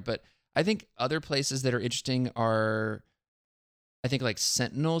for there. But I think other places that are interesting are, I think like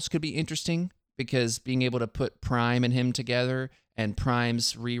Sentinels could be interesting, because being able to put Prime and him together, and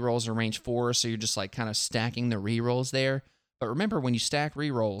Prime's rerolls are range 4, so you're just like kind of stacking the rerolls there. But remember, when you stack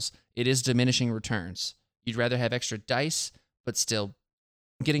rerolls, it is diminishing returns. You'd rather have extra dice, but still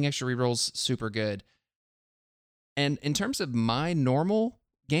getting extra rerolls, super good. And in terms of my normal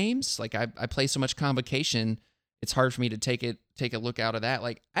games, like I play so much Convocation, it's hard for me to take a look out of that.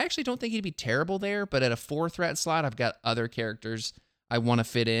 Like, I actually don't think he'd be terrible there, but at a 4 threat slot, I've got other characters I want to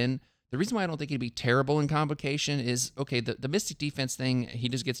fit in The reason why I don't think he'd be terrible in Convocation is, okay, the Mystic Defense thing, he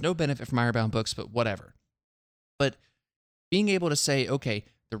just gets no benefit from Ironbound books, but whatever. But being able to say, okay,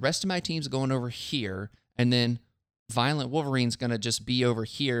 the rest of my team's going over here, and then Violent Wolverine's going to just be over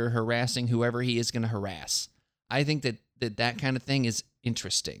here harassing whoever he is going to harass. I think that kind of thing is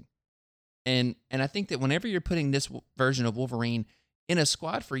interesting. And I think that whenever you're putting this version of Wolverine in a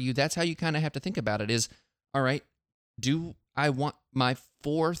squad for you, that's how you kind of have to think about it is, all right, do I want my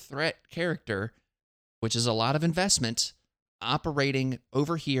 4-threat character, which is a lot of investment, operating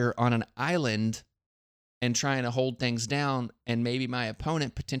over here on an island and trying to hold things down, and maybe my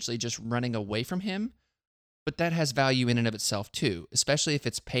opponent potentially just running away from him? But that has value in and of itself too, especially if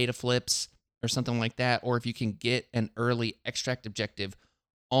it's pay to flips or something like that, or if you can get an early extract objective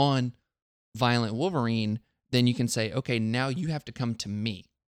on Violent Wolverine, then you can say, okay, now you have to come to me.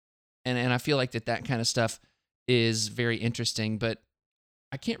 And I feel like that kind of stuff is very interesting, but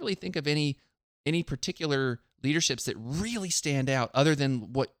I can't really think of any particular leaderships that really stand out other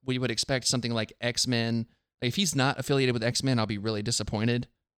than what we would expect, something like X-Men. Like if he's not affiliated with X-Men, I'll be really disappointed.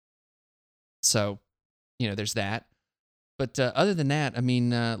 So, there's that. But other than that, I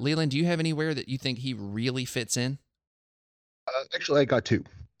mean, Leland, do you have anywhere that you think he really fits in? Actually, I got two.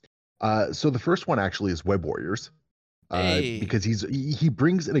 So the first one actually is Web Warriors. Hey. Because he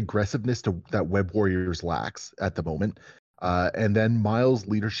brings an aggressiveness that Web Warriors lacks at the moment. And then Miles'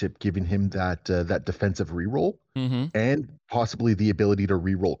 leadership giving him that defensive reroll and possibly the ability to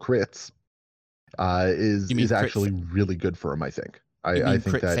reroll crits is actually really good for him, I think. I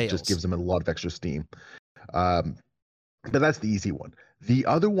think that just gives him a lot of extra steam. But that's the easy one. The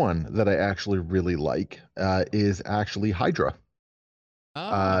other one that I actually really like is actually Hydra.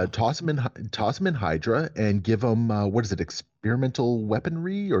 Toss him in Hydra and give him experimental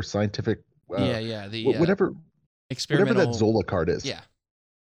weaponry or scientific whatever that Zola card is.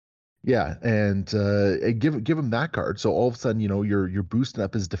 Yeah, and give him that card. So all of a sudden, you're boosting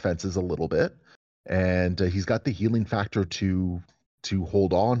up his defenses a little bit, and he's got the healing factor to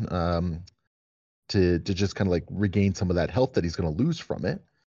hold on, to just kind of like regain some of that health that he's going to lose from it.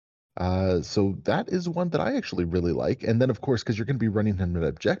 So that is one that I actually really like. And then of course, because you're going to be running him at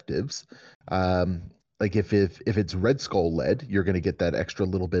objectives, like if it's Red Skull led, you're going to get that extra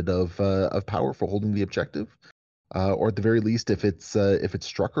little bit of power for holding the objective. Or at the very least, if it's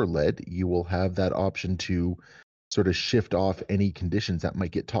Strucker led, you will have that option to sort of shift off any conditions that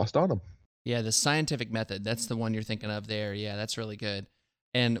might get tossed on him. Yeah, the scientific method, that's the one you're thinking of there. Yeah, that's really good.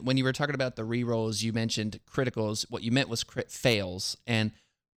 And when you were talking about the rerolls, you mentioned criticals. What you meant was crit fails. And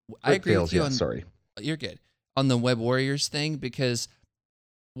I agree with you. Sorry. You're good. On the Web Warriors thing, because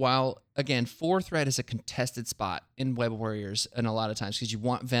while, again, 4-threat is a contested spot in Web Warriors, and a lot of times because you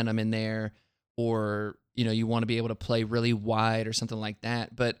want Venom in there, or you want to be able to play really wide or something like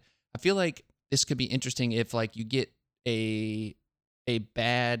that. But I feel like this could be interesting if like you get a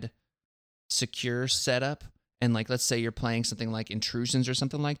bad secure setup, and like let's say you're playing something like Intrusions or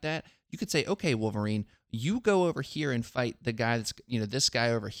something like that. You could say, okay, Wolverine, you go over here and fight the guy that's, this guy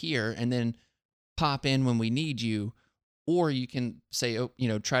over here, and then pop in when we need you. Or you can say,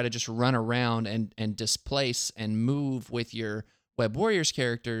 try to just run around and displace and move with your Web Warriors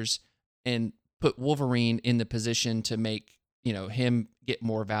characters and put Wolverine in the position to make, him get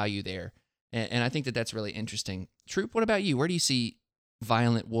more value there. And I think that's really interesting. Troop, what about you? Where do you see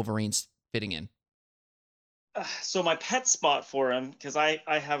Violent Wolverines fitting in? So my pet spot for him, because I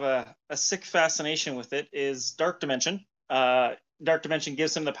have a sick fascination with it, is Dark Dimension. Dark Dimension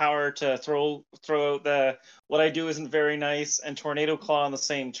gives him the power to throw out what I do isn't very nice and Tornado Claw on the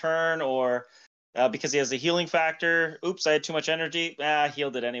same turn, or because he has a healing factor. Oops, I had too much energy.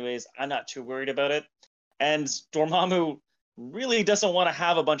 Healed it anyways. I'm not too worried about it. And Dormammu really doesn't want to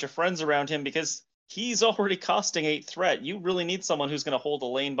have a bunch of friends around him because he's already costing 8 threat. You really need someone who's going to hold a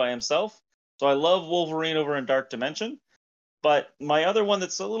lane by himself. So I love Wolverine over in Dark Dimension. But my other one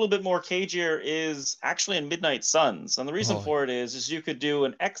that's a little bit more cagier is actually in Midnight Suns. And the reason for it is you could do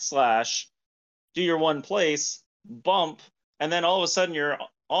an X/, do your one place, bump, and then all of a sudden you're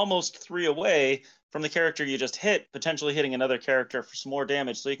almost 3 away from the character you just hit, potentially hitting another character for some more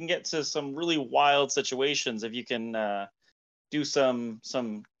damage. So you can get to some really wild situations if you can do some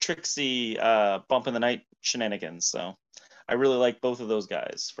tricksy bump in the night shenanigans. So I really like both of those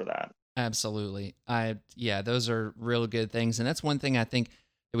guys for that. Absolutely. Those are real good things. And that's one thing I think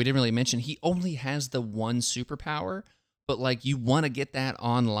that we didn't really mention. He only has the one superpower, but like you want to get that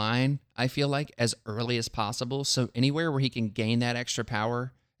online, I feel like, as early as possible. So anywhere where he can gain that extra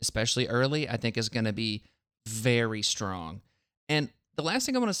power, especially early, I think is going to be very strong. And the last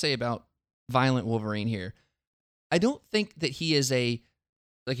thing I want to say about Violent Wolverine here, I don't think that he is a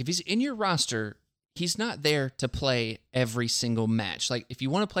like if he's in your roster, he's not there to play every single match. Like if you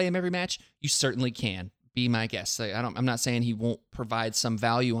want to play him every match, you certainly can. Be my guest. Like, I'm not saying he won't provide some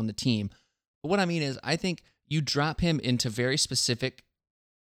value on the team, but what I mean is I think you drop him into very specific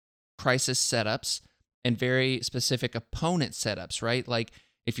crisis setups and very specific opponent setups, right? Like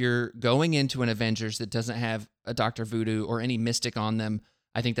if you're going into an Avengers that doesn't have a Dr. Voodoo or any Mystic on them,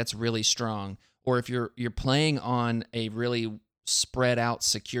 I think that's really strong. Or if you're playing on a really spread out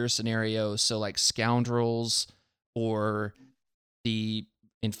secure scenario, so like Scoundrels or the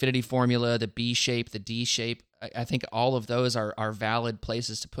Infinity Formula, the B shape, the D shape, I think all of those are valid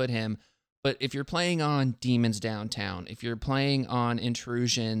places to put him. But if you're playing on Demons Downtown, if you're playing on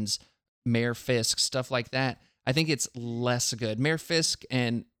Intrusions, Mayor Fisk, stuff like that, I think it's less good. Mayor Fisk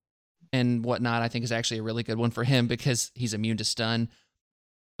and whatnot, I think is actually a really good one for him because he's immune to stun.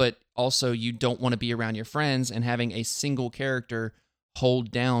 But also you don't want to be around your friends and having a single character hold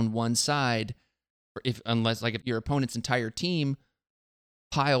down one side unless your opponent's entire team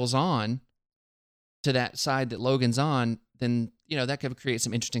piles on to that side that Logan's on, then, that could create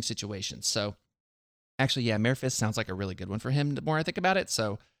some interesting situations. So actually, yeah, Mayor Fisk sounds like a really good one for him the more I think about it.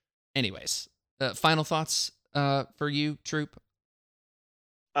 So anyways, final thoughts for you, Troop?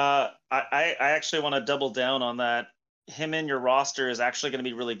 I actually want to double down on that. Him in your roster is actually going to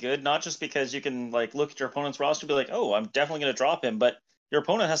be really good, not just because you can look at your opponent's roster and be like, oh, I'm definitely going to drop him, but your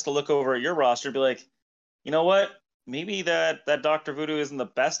opponent has to look over at your roster and be like, you know what? Maybe that Dr. Voodoo isn't the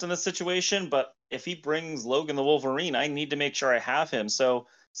best in this situation, but if he brings Logan the Wolverine, I need to make sure I have him. So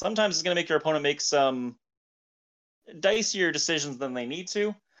sometimes it's going to make your opponent make some dicier decisions than they need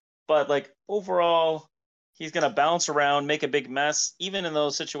to. But overall, he's going to bounce around, make a big mess, even in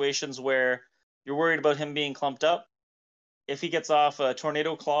those situations where you're worried about him being clumped up. If he gets off a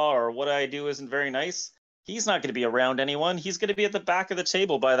tornado claw or what I do isn't very nice, he's not going to be around anyone. He's going to be at the back of the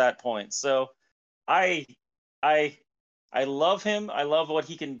table by that point. So I love him. I love what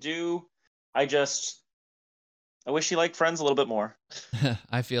he can do. I wish he liked Friends a little bit more.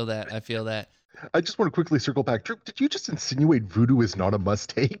 I feel that. I just want to quickly circle back. Drew, did you just insinuate Voodoo is not a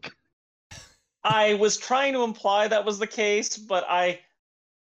must-take? I was trying to imply that was the case, but I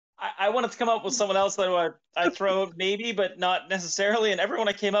wanted to come up with someone else that I'd throw out maybe, but not necessarily. And everyone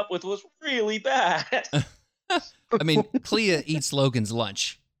I came up with was really bad. I mean, Clea eats Logan's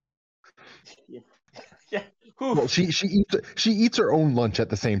lunch. Yeah. Well, she eats her own lunch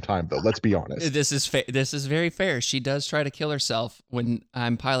at the same time, though. Let's be honest. This is very fair. She does try to kill herself when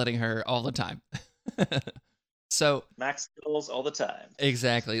I'm piloting her all the time. So max kills all the time.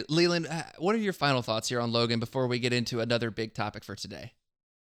 Exactly. Leland, what are your final thoughts here on Logan before we get into another big topic for today?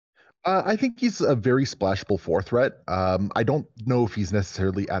 I think he's a very splashable 4 threat. I don't know if he's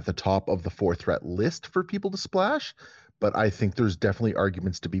necessarily at the top of the 4 threat list for people to splash, but I think there's definitely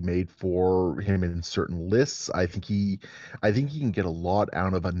arguments to be made for him in certain lists. I think he can get a lot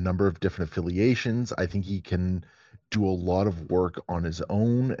out of a number of different affiliations. I think he can do a lot of work on his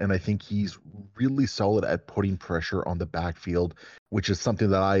own, and I think he's really solid at putting pressure on the backfield, which is something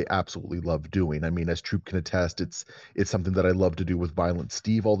that I absolutely love doing. I mean, as Troop can attest, it's something that I love to do with Violent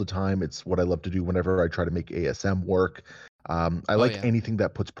Steve all the time. It's what I love to do whenever I try to make ASM work. I like anything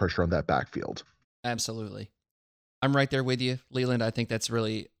that puts pressure on that backfield. Absolutely. I'm right there with you, Leland. I think that's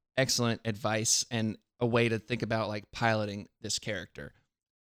really excellent advice and a way to think about piloting this character.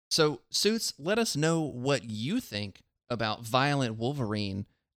 So, Suits, let us know what you think about Violent Wolverine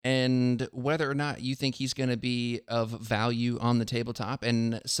and whether or not you think he's going to be of value on the tabletop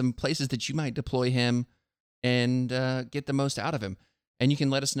and some places that you might deploy him and get the most out of him. And you can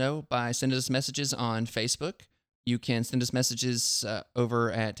let us know by sending us messages on Facebook. You can send us messages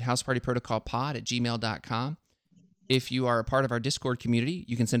over at housepartyprotocolpod@gmail.com. If you are a part of our Discord community,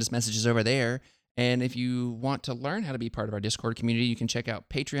 you can send us messages over there. And if you want to learn how to be part of our Discord community, you can check out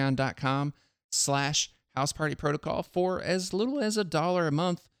patreon.com/housepartyprotocol. For as little as $1 a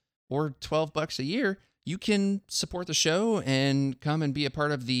month or $12 a year, you can support the show and come and be a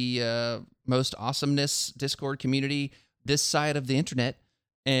part of the most awesomeness Discord community this side of the internet.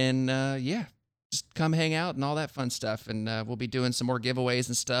 And just come hang out and all that fun stuff. And we'll be doing some more giveaways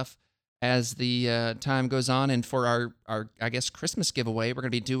and stuff as the time goes on. And for our I guess, Christmas giveaway, we're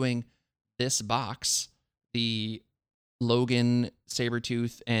going to be doing this box, the Logan,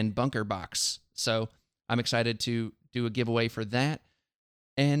 Sabretooth, and Bunker box. So I'm excited to do a giveaway for that.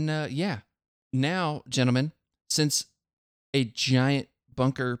 And now, gentlemen, since a giant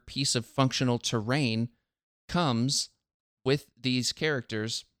bunker piece of functional terrain comes with these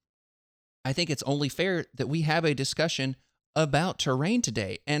characters, I think it's only fair that we have a discussion about terrain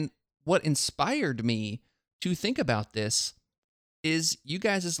today. And what inspired me to think about this is you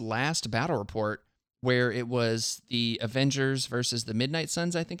guys' last battle report where it was the Avengers versus the Midnight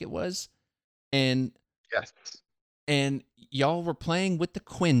Suns, I think it was. And Yes. and y'all were playing with the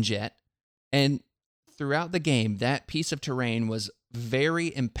Quinjet, and throughout the game that piece of terrain was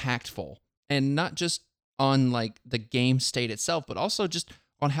very impactful, and not just on like the game state itself but also just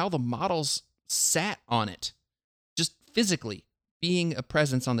on how the models sat on it, just physically being a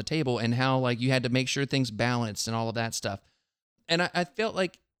presence on the table, and how like you had to make sure things balanced and all of that stuff. And I felt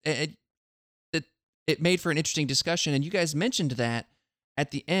like that it made for an interesting discussion, and you guys mentioned that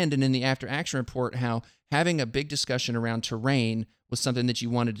at the end and in the after action report, how having a big discussion around terrain was something that you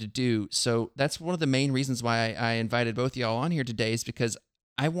wanted to do. So that's one of the main reasons why I invited both of y'all on here today, is because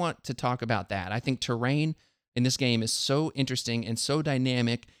I want to talk about that. I think terrain in this game is so interesting and so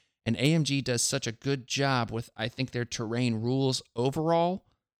dynamic, and AMG does such a good job with, I think, their terrain rules overall,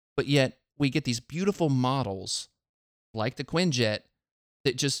 but yet we get these beautiful models like the Quinjet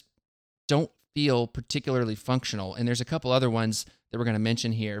that just don't feel particularly functional. And there's a couple other ones that we're going to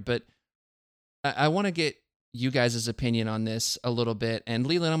mention here, but I want to get you guys' opinion on this a little bit. And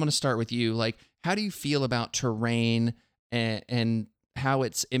Leland, I'm going to start with you. Like, how do you feel about terrain and how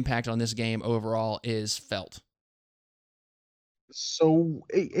its impact on this game overall is felt? So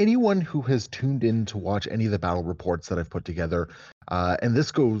anyone who has tuned in to watch any of the battle reports that I've put together, and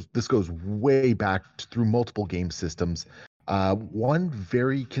this goes way back through multiple game systems. One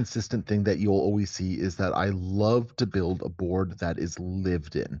very consistent thing that you'll always see is that I love to build a board that is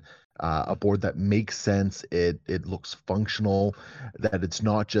lived in, a board that makes sense. It looks functional. That it's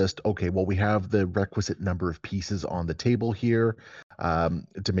not just okay. Well, we have the requisite number of pieces on the table here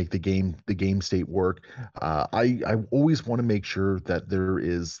to make the game state work. I always want to make sure that there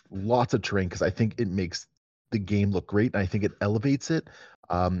is lots of terrain because I think it makes the game look great and I think it elevates it.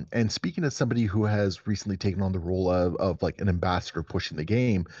 And speaking as somebody who has recently taken on the role of like an ambassador pushing the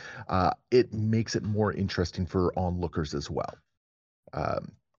game, it makes it more interesting for onlookers as well.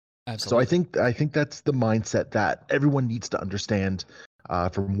 Um, so I Absolutely. think that's the mindset that everyone needs to understand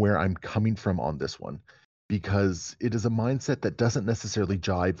from where I'm coming from on this one, because it is a mindset that doesn't necessarily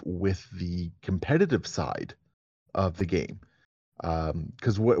jive with the competitive side of the game.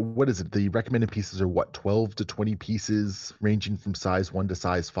 Because what is it? The recommended pieces are what, 12 to 20 pieces, ranging from size 1 to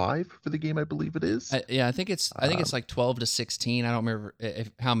size 5 for the game, I believe it is. Yeah, I think it's Um, like 12 to 16. I don't remember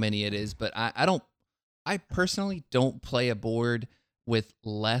how many it is, but I personally don't play a board with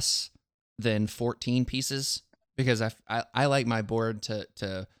less than 14 pieces, because I like my board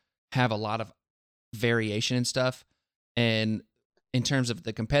to have a lot of variation and stuff. And in terms of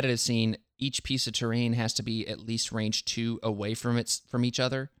the competitive scene, each piece of terrain has to be at least range 2 away from each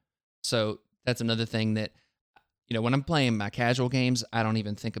other. So that's another thing that, when I'm playing my casual games, I don't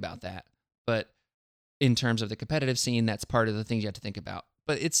even think about that. But in terms of the competitive scene, that's part of the things you have to think about.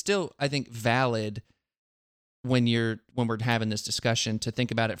 But it's still, I think, valid when we're having this discussion to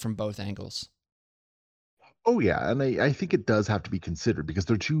think about it from both angles. oh yeah, and I think it does have to be considered because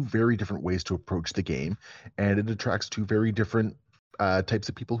they're two very different ways to approach the game, and it attracts two very different types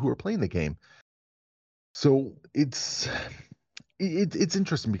of people who are playing the game. So it's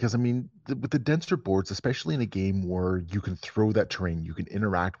interesting because I mean, with the denser boards, especially in a game where you can throw that terrain, you can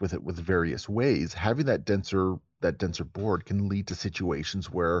interact with it with various ways. Having that denser board can lead to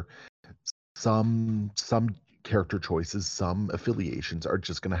situations where some character choices, some affiliations are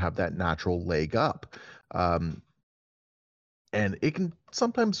just going to have that natural leg up. Um, and it can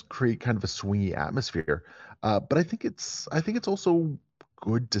sometimes create kind of a swingy atmosphere. But I think it's also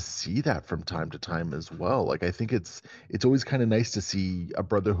good to see that from time to time as well. Like I think it's always kind of nice to see a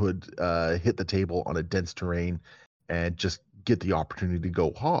brotherhood hit the table on a dense terrain and just get the opportunity to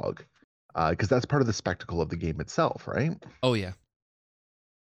go hog, because that's part of the spectacle of the game itself, right? Oh yeah.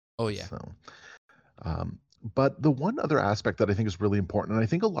 Oh yeah. So, um, but the one other aspect that I think is really important, and I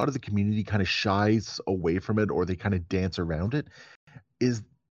think a lot of the community kind of shies away from it or they kind of dance around it, is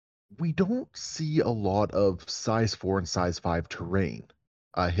we don't see a lot of size 4 and size 5 terrain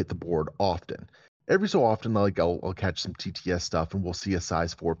hit the board often. Every so often, like I'll catch some TTS stuff and we'll see a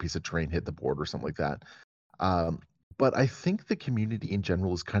size 4 piece of terrain hit the board or something like that. Um, but I think the community in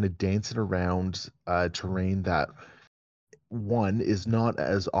general is kind of dancing around terrain that, one, is not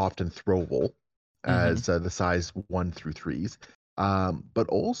as often throwable Mm-hmm. as the size 1 through 3s, but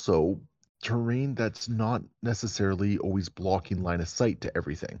also terrain that's not necessarily always blocking line of sight to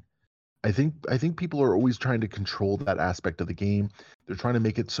everything. I think people are always trying to control that aspect of the game. They're trying to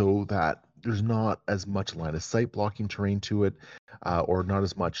make it so that there's not as much line of sight blocking terrain to it, or not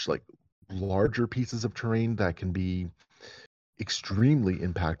as much like larger pieces of terrain that can be extremely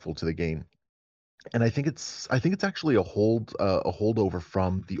impactful to the game. And I think it's actually a holdover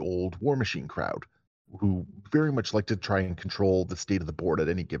from the old War Machine crowd, who very much like to try and control the state of the board at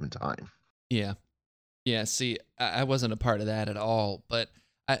any given time. Yeah. Yeah, see, I wasn't a part of that at all, but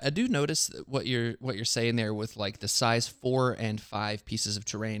I do notice what you're saying there with like the size 4 and 5 pieces of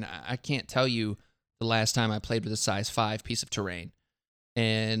terrain. I can't tell you the last time I played with a size 5 piece of terrain,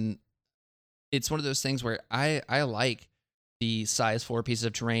 and it's one of those things where I like the size 4 pieces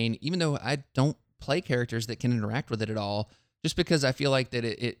of terrain, even though I don't play characters that can interact with it at all, just because I feel like that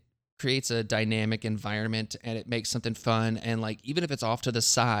it creates a dynamic environment and it makes something fun, and like even if it's off to the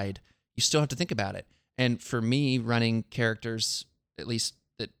side, you still have to think about it. And for me, running characters, at least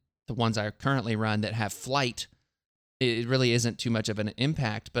that the ones I currently run that have flight, it really isn't too much of an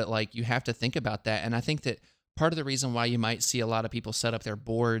impact, but like you have to think about that. And I think that part of the reason why you might see a lot of people set up their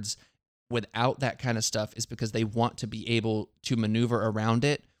boards without that kind of stuff is because they want to be able to maneuver around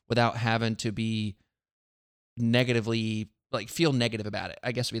it without having to be negatively, like, feel negative about it,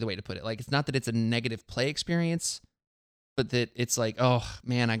 I guess would be the way to put it. Like, it's not that it's a negative play experience, but that it's like, oh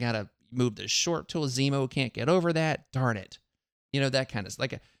man, I gotta move this short tool. Zemo can't get over that. Darn it. That kind of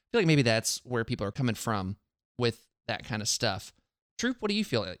like, I feel like maybe that's where people are coming from with that kind of stuff. Troop, what do you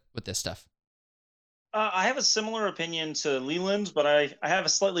feel like with this stuff? I have a similar opinion to Leland, but I have a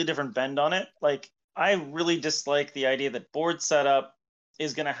slightly different bend on it. Like, I really dislike the idea that board setup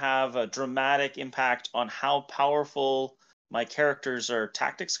is going to have a dramatic impact on how powerful my characters or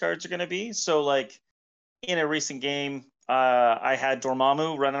tactics cards are going to be. So, like, in a recent game, I had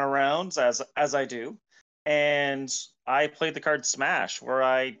Dormammu running around as I do, and I played the card Smash, where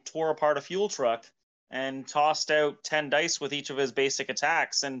I tore apart a fuel truck and tossed out 10 dice with each of his basic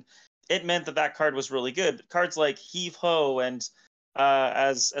attacks, and it meant that card was really good. Cards like Heave Ho and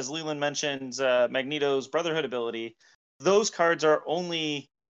as Leland mentioned, Magneto's Brotherhood ability, those cards are only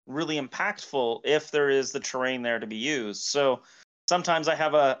really impactful if there is the terrain there to be used. So sometimes I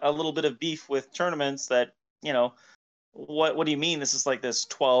have a little bit of beef with tournaments that, what do you mean this is like this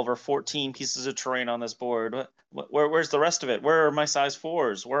 12 or 14 pieces of terrain on this board? Where's the rest of it? Where are my size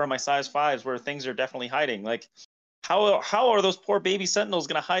 4s? Where are my size 5s where things are definitely hiding? Like, how are those poor baby sentinels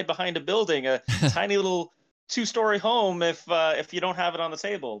going to hide behind a building, a tiny little 2-story home, if you don't have it on the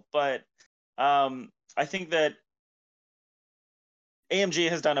table? But I think that AMG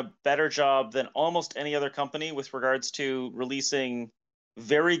has done a better job than almost any other company with regards to releasing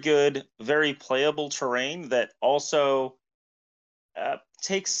very good, very playable terrain that also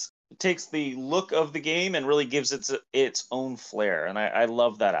takes the look of the game and really gives its own flair. And I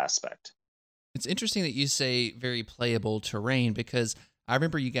love that aspect. It's interesting that you say very playable terrain, because I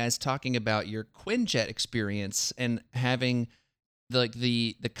remember you guys talking about your Quinjet experience and having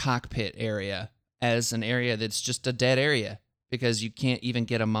the cockpit area as an area that's just a dead area because you can't even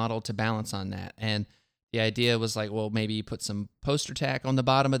get a model to balance on that. And the idea was like, well, maybe you put some poster tack on the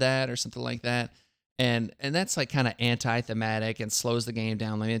bottom of that or something like that. And that's like kind of anti-thematic and slows the game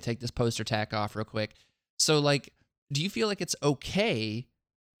down. Let me take this poster tack off real quick. So like, do you feel like it's okay,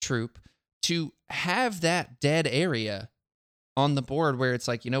 Troop, to have that dead area on the board where it's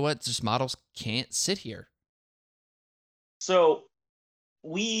like, you know what, just models can't sit here? So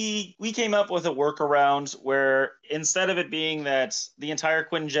we came up with a workaround where instead of it being that the entire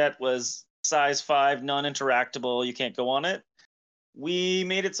Quinjet was size 5, non-interactable, you can't go on it, we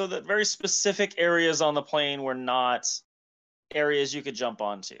made it so that very specific areas on the plane were not areas you could jump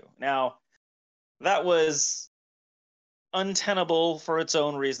onto. Now, that was untenable for its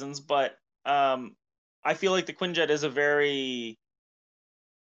own reasons, but I feel like the Quinjet is a very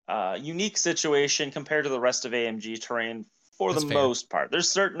unique situation compared to the rest of AMG terrain for That's the fair. most part. There's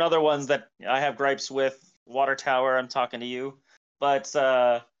certain other ones that I have gripes with. Water Tower, I'm talking to you. But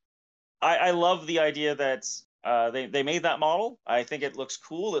I love the idea that they made that model. I think it looks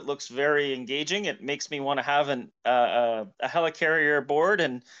cool. It looks very engaging. It makes me want to have a helicarrier board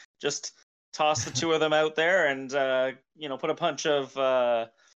and just toss the two of them out there and put a bunch of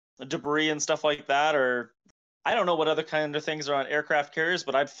debris and stuff like that. Or I don't know what other kind of things are on aircraft carriers,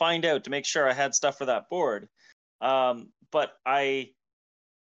 but I'd find out to make sure I had stuff for that board. But I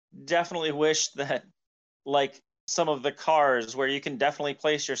definitely wish that, like some of the cars where you can definitely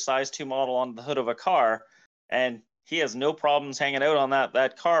place your size 2 model on the hood of a car and he has no problems hanging out on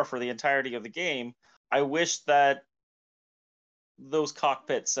that car for the entirety of the game. I wish that those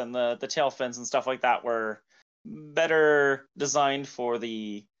cockpits and the tail fins and stuff like that were better designed for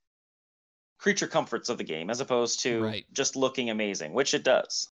the creature comforts of the game as opposed to Right. just looking amazing, which it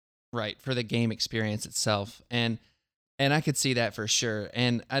does. Right, for the game experience itself. And I could see that for sure.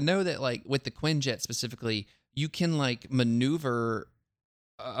 And I know that like with the Quinjet specifically, you can like maneuver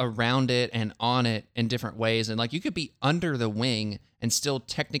around it and on it in different ways. And like you could be under the wing and still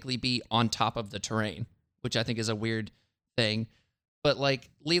technically be on top of the terrain, which I think is a weird thing. But like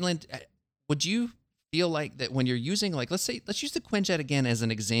Leland, would you feel like that when you're using, like, let's use the Quinjet again as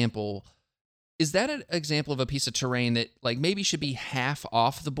an example. Is that an example of a piece of terrain that like maybe should be half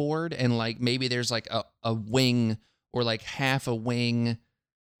off the board, and like maybe there's like a wing, or like half a wing,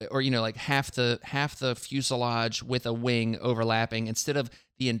 or like half the fuselage with a wing overlapping instead of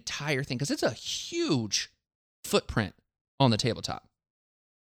the entire thing, because it's a huge footprint on the tabletop.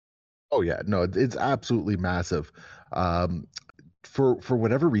 Oh yeah, no, it's absolutely massive. For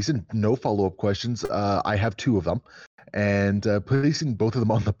whatever reason, no follow-up questions. I have two of them, and placing both of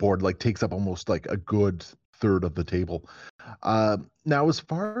them on the board like takes up almost like a good third of the table. Now, as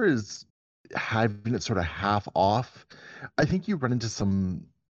far as having it sort of half off, I think you run into some.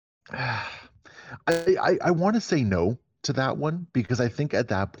 I want to say no to that one, because I think at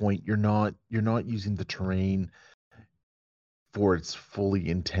that point you're not using the terrain for its fully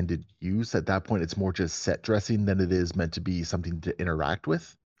intended use. At that point, it's more just set dressing than it is meant to be something to interact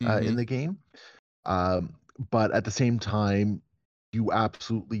with in the game. But at the same time, you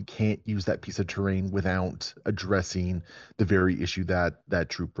absolutely can't use that piece of terrain without addressing the very issue that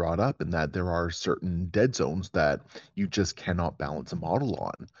Troop brought up, and that there are certain dead zones that you just cannot balance a model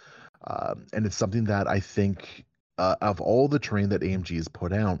on. And it's something that I think, of all the terrain that AMG has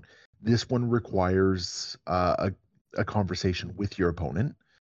put out, this one requires a conversation with your opponent.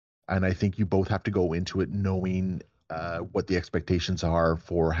 And I think you both have to go into it knowing what the expectations are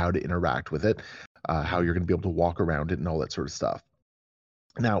for how to interact with it, how you're going to be able to walk around it, and all that sort of stuff.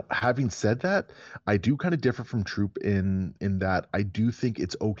 Now, having said that, I do kind of differ from Troop in that I do think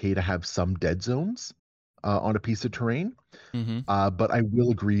it's okay to have some dead zones on a piece of terrain. But I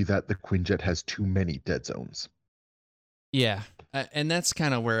will agree that the Quinjet has too many dead zones. Yeah. And that's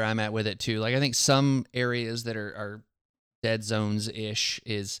kind of where I'm at with it too. Like I think some areas that are dead zones ish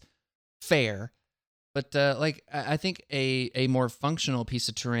is fair, but like I think a more functional piece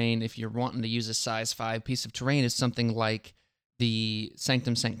of terrain, if you're wanting to use a size 5 piece of terrain, is something like the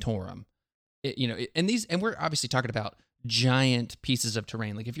Sanctum Sanctorum. And we're obviously talking about giant pieces of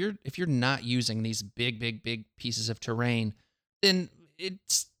terrain. Like if you're not using these big pieces of terrain, then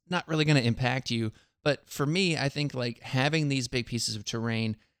it's not really going to impact you. But for me, I think like having these big pieces of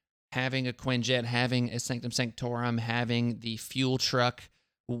terrain, having a Quinjet, having a Sanctum Sanctorum, having the fuel truck,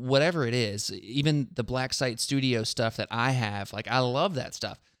 whatever it is, even the Black Site Studio stuff that I have, like I love that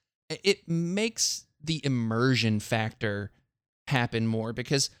stuff. It makes the immersion factor happen more,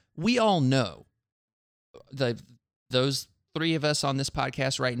 because we all know those three of us on this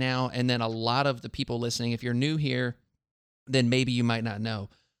podcast right now, and then a lot of the people listening. If you're new here, then maybe you might not know,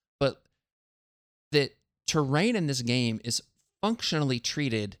 but that terrain in this game is functionally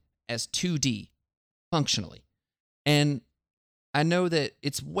treated as 2D, functionally. And I know that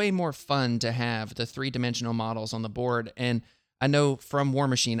it's way more fun to have the 3-dimensional models on the board. And I know from War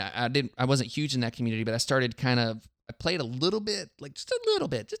Machine, I wasn't huge in that community, but I played a little bit, like just a little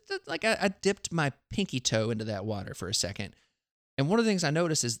bit, I dipped my pinky toe into that water for a second. And one of the things I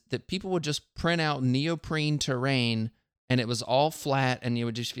noticed is that people would just print out neoprene terrain, and it was all flat, and you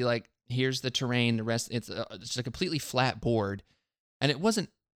would just be like, here's the terrain, the rest, it's a completely flat board. And it wasn't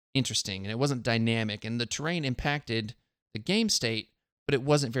interesting, and it wasn't dynamic, and the terrain impacted the game state, but it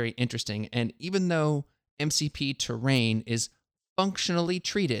wasn't very interesting. And even though MCP terrain is functionally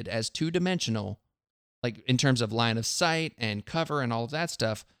treated as 2-dimensional, like in terms of line of sight and cover and all of that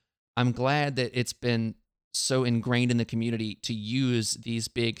stuff, I'm glad that it's been so ingrained in the community to use these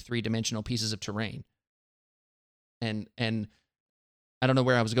big 3-dimensional pieces of terrain. And I don't know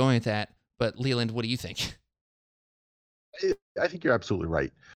where I was going with that, but Leland, what do you think? I think you're absolutely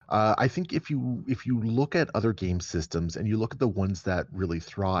right. I think if you look at other game systems and you look at the ones that really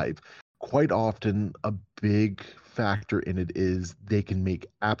thrive, quite often a big factor in it is they can make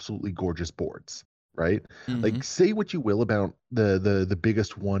absolutely gorgeous boards. Right? Like, say what you will about the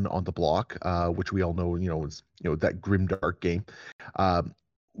biggest one on the block, which we all know, is that Grimdark game.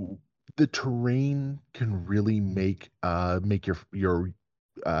 The terrain can really make your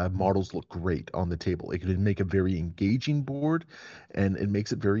models look great on the table. It can make a very engaging board, and it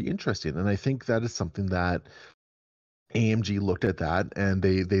makes it very interesting. And I think that is something that AMG looked at that, and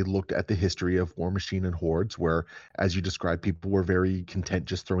they looked at the history of War Machine and Hordes, where, as you described, people were very content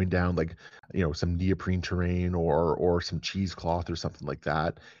just throwing down like some neoprene terrain or some cheesecloth or something like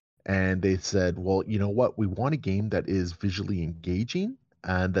that. And they said, well, you know what, we want a game that is visually engaging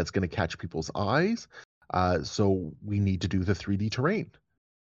and that's going to catch people's eyes, so we need to do the 3D terrain.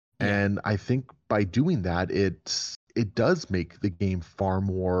 Yeah. And I think by doing that, it does make the game far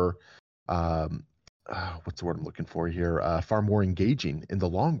more um, what's the word I'm looking for here? Far more engaging in the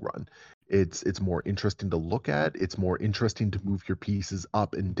long run. It's more interesting to look at. It's more interesting to move your pieces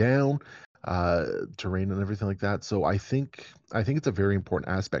up and down, terrain and everything like that. So I think it's a very important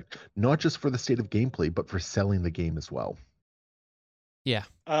aspect, not just for the state of gameplay, but for selling the game as well. Yeah,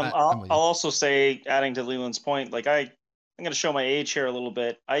 Um, I'm I'll, with I'll you. also say, adding to Leland's point, like I'm going to show my age here a little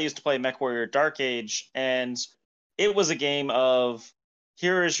bit. I used to play MechWarrior Dark Age, and it was a game of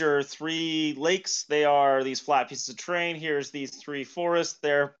here is your 3 lakes. They are these flat pieces of terrain. Here's these 3 forests.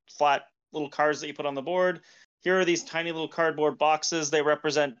 They're flat little cards that you put on the board. Here are these tiny little cardboard boxes. They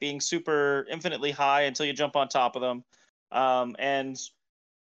represent being super infinitely high until you jump on top of them. And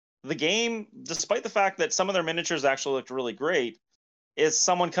the game, despite the fact that some of their miniatures actually looked really great, is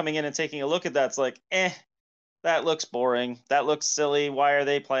someone coming in and taking a look at that's like, that looks boring. That looks silly. Why are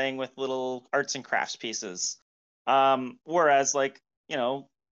they playing with little arts and crafts pieces? Whereas, like,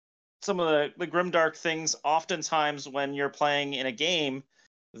 some of the grimdark things, oftentimes when you're playing in a game,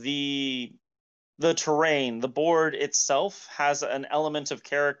 the the terrain, the board itself has an element of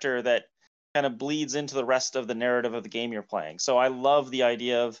character that kind of bleeds into the rest of the narrative of the game you're playing. So I love the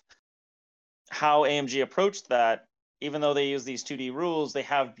idea of how AMG approached that. Even though they use these 2D rules, they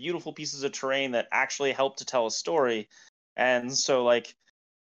have beautiful pieces of terrain that actually help to tell a story. And so, like,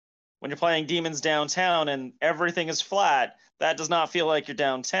 when you're playing Demons Downtown and everything is flat, that does not feel like you're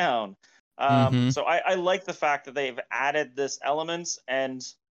downtown. Mm-hmm. So I like the fact that they've added this element. And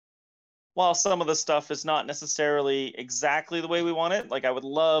while some of the stuff is not necessarily exactly the way we want it, like I would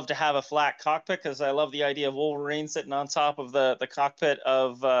love to have a flat cockpit because I love the idea of Wolverine sitting on top of the cockpit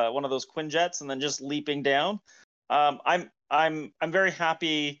of one of those Quinjets and then just leaping down. I'm very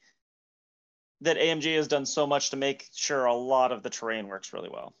happy that AMG has done so much to make sure a lot of the terrain works really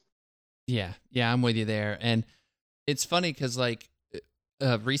well. Yeah, I'm with you there. And it's funny because like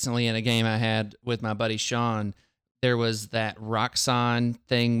recently in a game I had with my buddy Sean, there was that Roxxon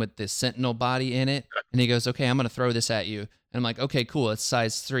thing with the Sentinel body in it, and he goes, "Okay, I'm gonna throw this at you." And I'm like, "Okay, cool. It's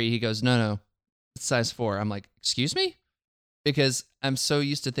size 3." He goes, "No, it's size 4." I'm like, "Excuse me?" Because I'm so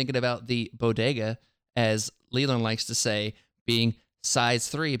used to thinking about the bodega, as Leland likes to say, being size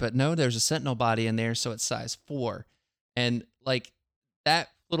 3, but no, there's a Sentinel body in there, so it's size 4. And like that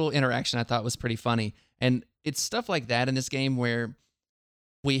little interaction I thought was pretty funny. And it's stuff like that in this game where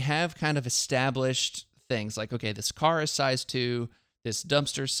we have kind of established things like, okay, this car is size 2, this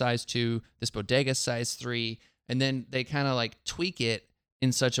dumpster is size 2, this bodega is size 3, and then they kind of like tweak it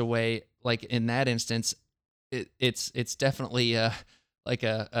in such a way, like in that instance, it's definitely like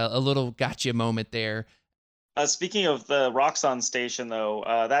a little gotcha moment there. Speaking of the Roxxon station, though,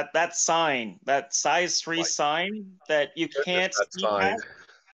 that sign, that size 3 Like, sign that you can't that's see fine. past,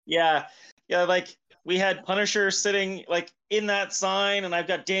 yeah, yeah, like we had Punisher sitting like in that sign, and I've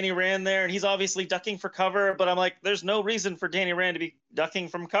got Danny Rand there, and he's obviously ducking for cover, but I'm like, there's no reason for Danny Rand to be ducking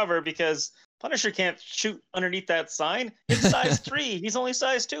from cover because Punisher can't shoot underneath that sign. It's size 3. He's only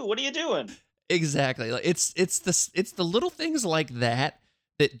size 2. What are you doing? Exactly. Like it's the little things like that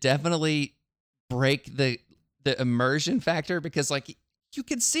that definitely break the immersion factor, because like you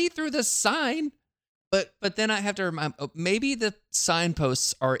can see through the sign, but then I have to remind, maybe the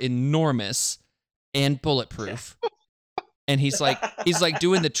signposts are enormous and bulletproof. And he's like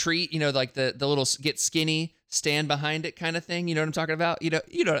doing the treat, like the little get skinny, stand behind it kind of thing. You know what I'm talking about? Yep.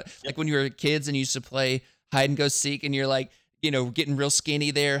 Like when you were kids and you used to play hide and go seek, and you're like, getting real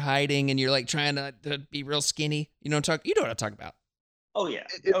skinny there, hiding, and you're like trying to be real skinny. You know what I'm talking about. Oh yeah.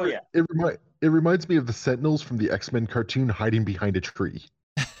 It, it, Oh re- yeah. it reminds me of the Sentinels from the X-Men cartoon hiding behind a tree.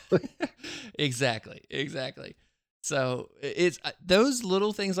 Exactly. So it's those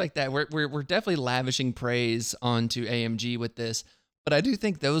little things like that. We're definitely lavishing praise onto AMG with this, but I do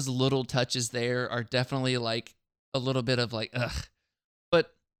think those little touches there are definitely like a little bit of like ugh.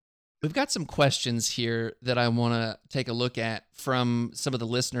 But we've got some questions here that I want to take a look at from some of the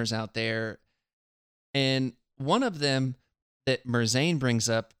listeners out there, and one of them that Merzane brings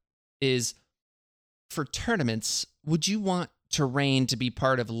up is, for tournaments, would you want terrain to be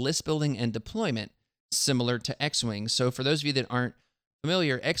part of list building and deployment, similar to X-Wing? So for those of you that aren't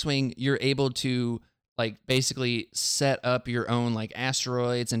familiar, X-Wing, you're able to like basically set up your own like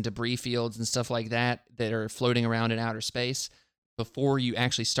asteroids and debris fields and stuff like that are floating around in outer space before you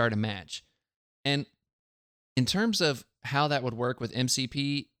actually start a match. And in terms of how that would work with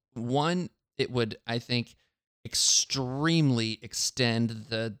MCP, one, it would, I think, extremely extend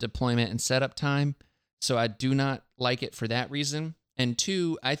the deployment and setup time. So I do not like it for that reason. And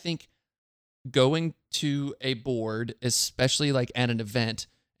two, I think going to a board, especially like at an event,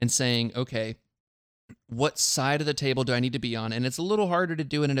 and saying, okay, what side of the table do I need to be on? And it's a little harder to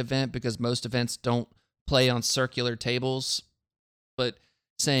do in an event because most events don't play on circular tables, but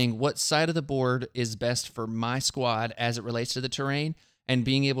saying what side of the board is best for my squad as it relates to the terrain and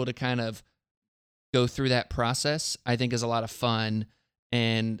being able to kind of go through that process, I think is a lot of fun.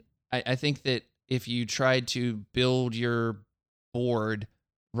 And I think that if you tried to build your board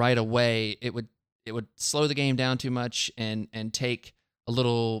right away, it would slow the game down too much and take a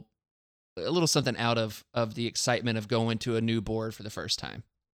little something out of the excitement of going to a new board for the first time.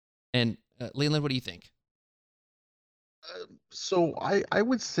 And Leland, what do you think? So I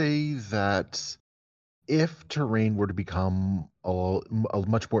would say that if terrain were to become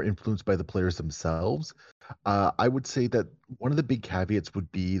much more influenced by the players themselves, I would say that one of the big caveats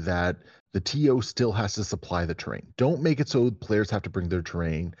would be that the TO still has to supply the terrain. Don't make it so players have to bring their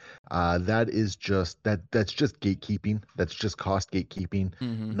terrain. That's just gatekeeping. That's just cost gatekeeping.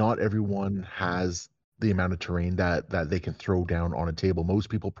 Mm-hmm. Not everyone has the amount of terrain that they can throw down on a table. Most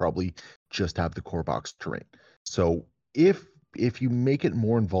people probably just have the core box terrain. So if you make it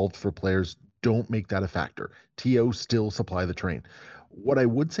more involved for players, don't make that a factor. TO still supply the terrain. What I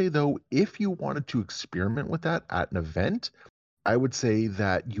would say though, if you wanted to experiment with that at an event, I would say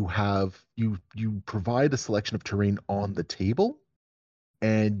that you provide a selection of terrain on the table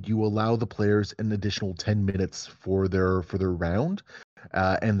and you allow the players an additional 10 minutes for their round,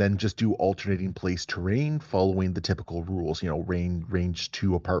 and then just do alternating place terrain following the typical rules, range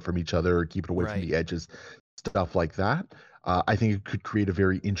 2 apart from each other, keep it away from the edges, stuff like that. I think it could create a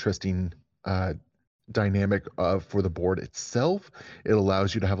very interesting dynamic for the board itself. It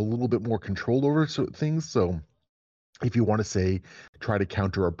allows you to have a little bit more control over things. So if you want to say try to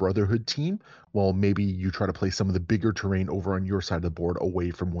counter a Brotherhood team, well, maybe you try to play some of the bigger terrain over on your side of the board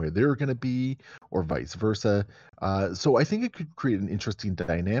away from where they're going to be, or vice versa. So I think it could create an interesting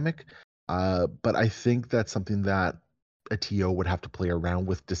dynamic, but I think that's something that a TO would have to play around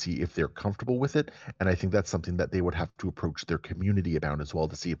with to see if they're comfortable with it, and I think that's something that they would have to approach their community about as well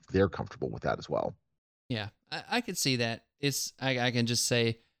to see if they're comfortable with that as well. Yeah, I could see that. I can just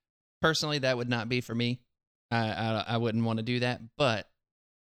say, personally, that would not be for me. I wouldn't want to do that, but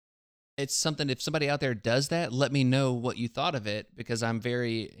it's something, if somebody out there does that, let me know what you thought of it, because I'm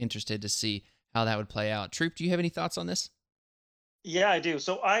very interested to see how that would play out. Troop, do you have any thoughts on this? Yeah, I do.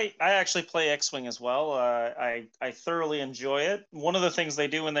 So I actually play X-Wing as well. I thoroughly enjoy it. One of the things they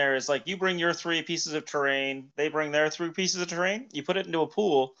do in there is like you bring your 3 pieces of terrain, they bring their 3 pieces of terrain, you put it into a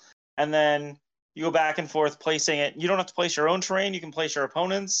pool, and then you go back and forth placing it. You don't have to place your own terrain, you can place your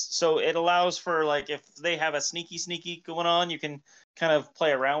opponent's. So it allows for, like, if they have a sneaky going on, you can kind of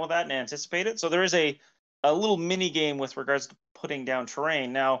play around with that and anticipate it. So there is a little mini game with regards to putting down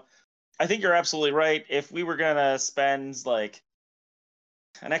terrain. Now, I think you're absolutely right. If we were gonna spend like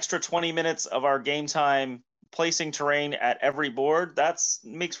an extra 20 minutes of our game time placing terrain at every board, that's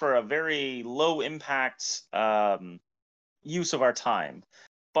makes for a very low impact use of our time.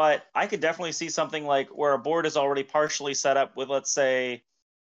 But I could definitely see something like where a board is already partially set up with, let's say,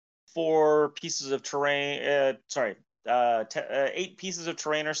 4 pieces of terrain, 8 pieces of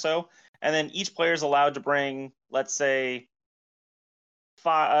terrain or so, and then each player is allowed to bring, let's say,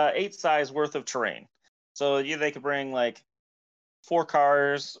 8 size worth of terrain. So they could bring like 4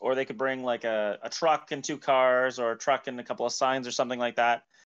 cars, or they could bring like a truck and 2 cars, or a truck and a couple of signs or something like that.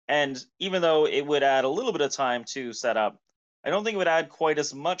 And even though it would add a little bit of time to set up, I don't think it would add quite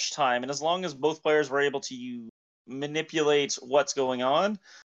as much time. And as long as both players were able to manipulate what's going on,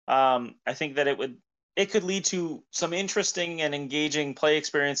 I think that it could lead to some interesting and engaging play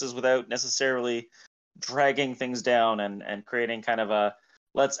experiences without necessarily dragging things down and creating kind of a,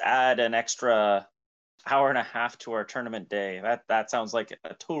 let's add an extra hour and a half to our tournament day. That sounds like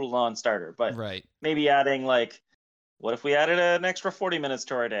a total non-starter. But right, maybe adding, like, what if we added an extra 40 minutes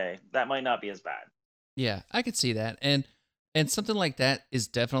to our day? That might not be as bad. Yeah, I could see that. And something like that is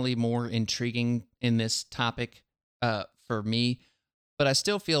definitely more intriguing in this topic for me. But I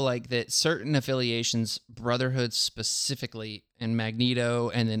still feel like that certain affiliations, Brotherhood specifically, and Magneto,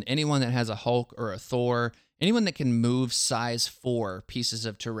 and then anyone that has a Hulk or a Thor, anyone that can move size 4 pieces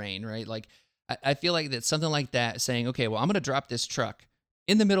of terrain, right? Like, I feel like that something like that, saying, okay, well, I'm going to drop this truck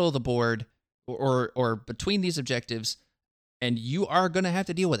in the middle of the board or between these objectives, and you are going to have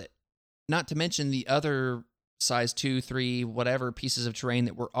to deal with it. Not to mention the other size 2, 3, whatever pieces of terrain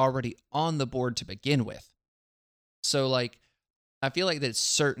that were already on the board to begin with. So, like, I feel like that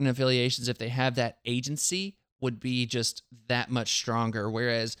certain affiliations, if they have that agency, would be just that much stronger.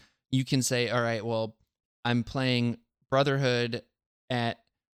 Whereas you can say, all right, well, I'm playing Brotherhood at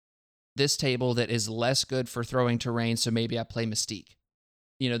this table that is less good for throwing terrain, so maybe I play Mystique.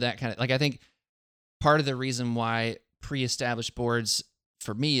 You know, that kind of, like, I think part of the reason why pre-established boards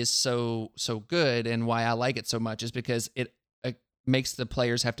for me is so good and why I like it so much is because it makes the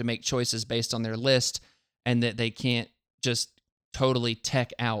players have to make choices based on their list and that they can't just totally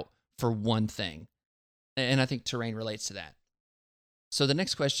tech out for one thing. And I think terrain relates to that. So the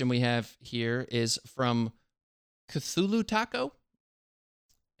next question we have here is from Cthulhu Taco.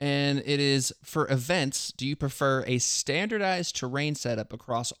 And it is, for events, do you prefer a standardized terrain setup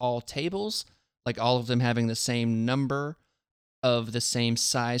across all tables, like all of them having the same number of the same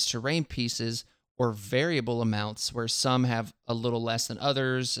size terrain pieces, or variable amounts where some have a little less than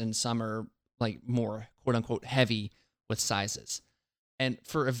others and some are like more quote unquote heavy with sizes? And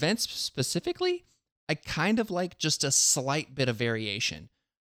for events specifically, I kind of like just a slight bit of variation.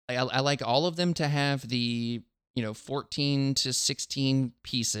 I like all of them to have the 14 to 16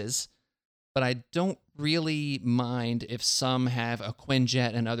 pieces, but I don't really mind if some have a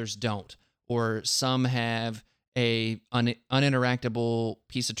Quinjet and others don't, or some have a uninteractable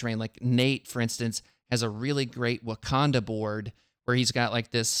piece of terrain. Like Nate, for instance, has a really great Wakanda board where he's got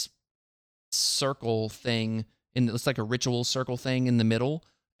like this circle thing, and it's like a ritual circle thing in the middle,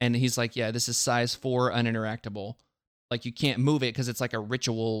 and he's like, yeah, this is size 4 uninteractable. Like you can't move it because it's like a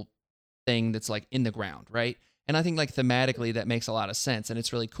ritual thing that's like in the ground, right? And I think like thematically that makes a lot of sense and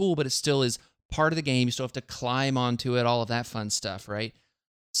it's really cool, but it still is part of the game. You still have to climb onto it, all of that fun stuff, right?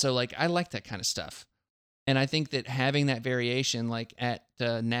 So like I like that kind of stuff. And I think that having that variation, like at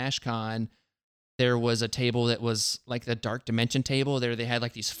NashCon, there was a table that was like the Dark Dimension table. There they had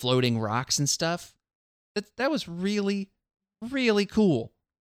like these floating rocks and stuff. That was really, really cool.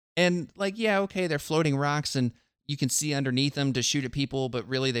 And like, yeah, okay, they're floating rocks and you can see underneath them to shoot at people, but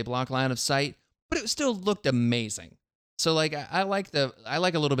really they block line of sight. But it still looked amazing. So like I like a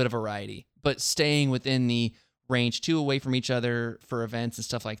little bit of variety, but staying within the range, 2 away from each other for events and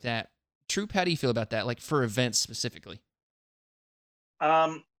stuff like that. Troop, how do you feel about that? Like for events specifically?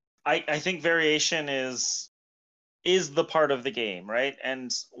 I think variation is the part of the game, right?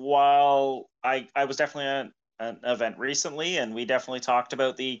 And while I was definitely at an event recently, and we definitely talked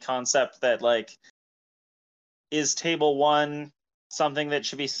about the concept that like, is table 1 something that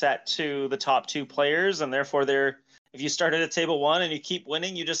should be set to the top 2 players, and therefore if you started at table 1 and you keep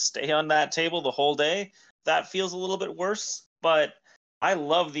winning, you just stay on that table the whole day. That feels a little bit worse. But I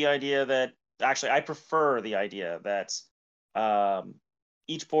love the idea that actually I prefer the idea that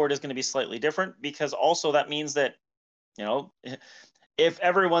each board is going to be slightly different, because also that means that if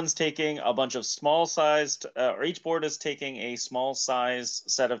everyone's taking a bunch of small sized or each board is taking a small size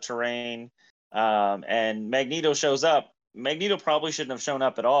set of terrain, and Magneto shows up, Magneto probably shouldn't have shown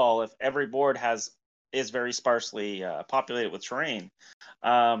up at all if every board is very sparsely populated with terrain.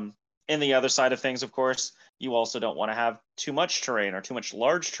 In the other side of things, of course, you also don't want to have too much terrain or too much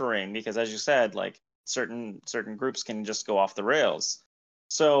large terrain, because as you said, like certain groups can just go off the rails.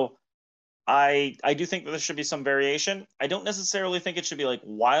 So I do think that there should be some variation. I don't necessarily think it should be like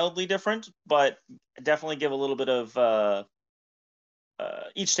wildly different, but definitely give a little bit of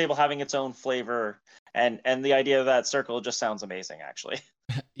each table having its own flavor, and the idea of that circle just sounds amazing, actually.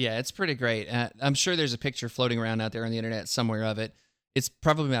 Yeah, it's pretty great. I'm sure there's a picture floating around out there on the internet somewhere of it. It's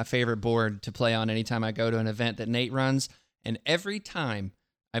probably my favorite board to play on anytime I go to an event that Nate runs. And every time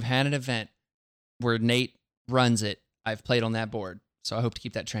I've had an event where Nate runs it, I've played on that board. So I hope to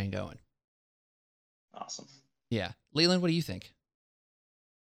keep that train going. Awesome. Yeah. Leland, what do you think?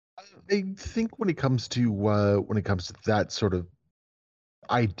 I think when it comes to that sort of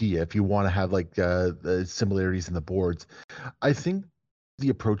idea, if you want to have like the similarities in the boards, I think the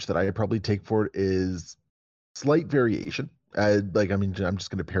approach that I probably take for it is slight variation. I'm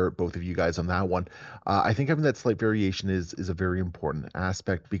just going to pair it both of you guys on that one. I think having that slight variation is a very important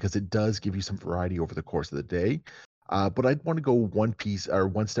aspect, because it does give you some variety over the course of the day. But I'd want to go one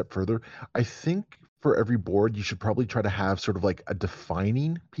step further. I think for every board, you should probably try to have sort of like a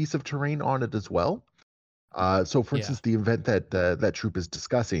defining piece of terrain on it as well. So, for instance, the event that Troop is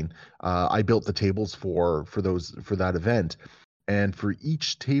discussing, I built the tables for that event, and for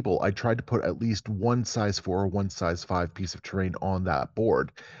each table, I tried to put at least one size 4 or one size 5 piece of terrain on that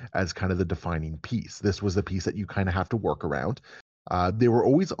board as kind of the defining piece. This was the piece that you kind of have to work around. They were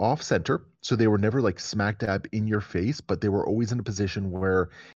always off center, so they were never like smack dab in your face, but they were always in a position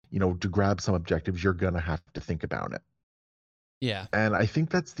where, to grab some objectives, you're gonna have to think about it. Yeah. And I think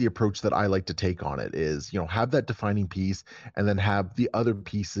that's the approach that I like to take on it is, have that defining piece and then have the other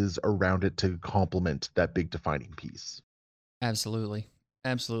pieces around it to complement that big defining piece. Absolutely.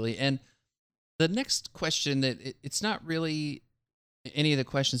 Absolutely. And the next question it's not really any of the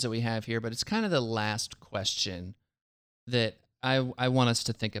questions that we have here, but it's kind of the last question that I want us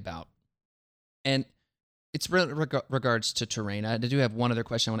to think about. And it's regards to terrain. I do have one other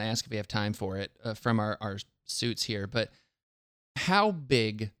question I want to ask if we have time for it from our suits here. But how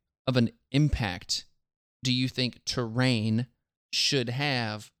big of an impact do you think terrain should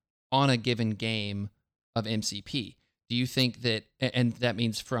have on a given game of MCP? Do you think that, and that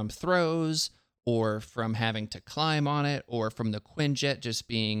means from throws or from having to climb on it or from the Quinjet just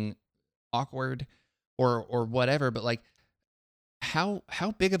being awkward or whatever, but like how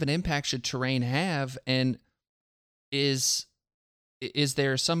big of an impact should terrain have, and is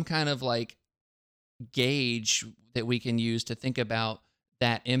there some kind of like gauge that we can use to think about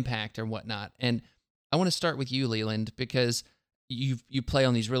that impact or whatnot? And I want to start with you, Leland, because you play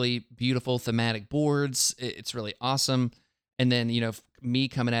on these really beautiful thematic boards. It's really awesome. And then, me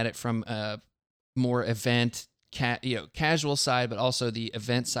coming at it from a more event, casual side, but also the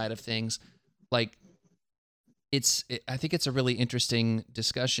event side of things, like I think it's a really interesting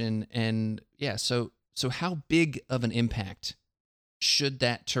discussion. And yeah, so how big of an impact should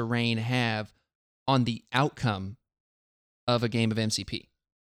that terrain have on the outcome of a game of MCP?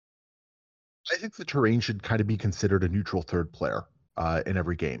 I think the terrain should kind of be considered a neutral third player in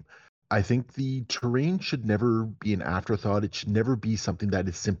every game. I think the terrain should never be an afterthought. It should never be something that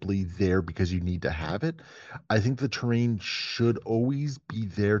is simply there because you need to have it. I think the terrain should always be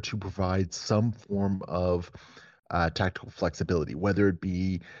there to provide some form of tactical flexibility, whether it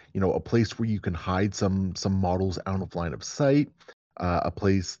be a place where you can hide some models out of line of sight, a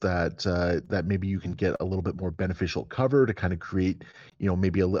place that maybe you can get a little bit more beneficial cover to kind of create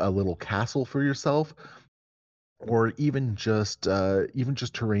maybe a little castle for yourself, or even just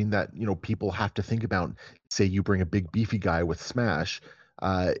terrain that people have to think about. Say you bring a big beefy guy with Smash,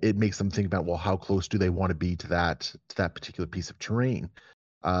 it makes them think about, well, how close do they want to be to that particular piece of terrain.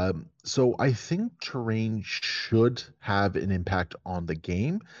 So I think terrain should have an impact on the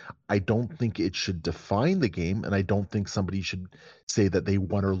game. I don't think it should define the game, and I don't think somebody should say that they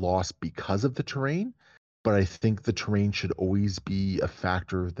won or lost because of the terrain. But I think the terrain should always be a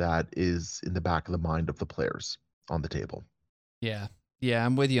factor that is in the back of the mind of the players on the table. Yeah,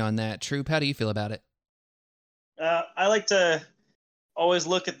 I'm with you on that. Troop, how do you feel about it? I like to always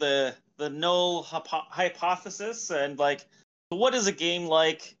look at the null hypothesis and like, what is a game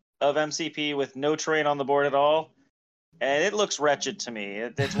like of MCP with no terrain on the board at all? And it looks wretched to me.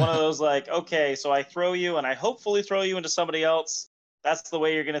 It's one of those like, okay, so I throw you and I hopefully throw you into somebody else. That's the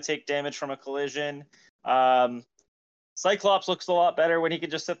way you're going to take damage from a collision. Cyclops looks a lot better when he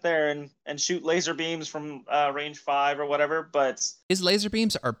can just sit there and shoot laser beams from range 5 or whatever. But his laser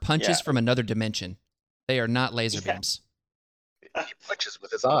beams are punches from another dimension. They are not laser beams. He punches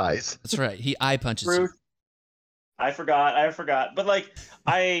with his eyes. That's right. He eye punches you. I forgot. But like,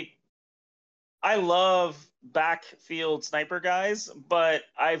 I love backfield sniper guys, but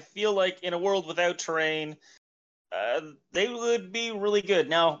I feel like in a world without terrain, they would be really good.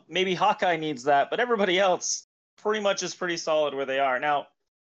 Now, maybe Hawkeye needs that, but everybody else pretty much is pretty solid where they are. Now,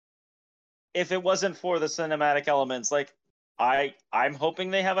 if it wasn't for the cinematic elements, like I'm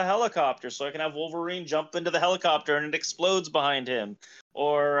hoping they have a helicopter so I can have Wolverine jump into the helicopter and it explodes behind him,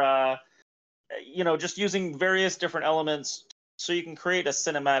 or just using various different elements so you can create a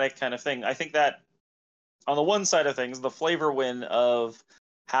cinematic kind of thing. I think that on the one side of things, the flavor win of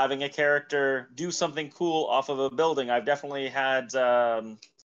having a character do something cool off of a building. I've definitely had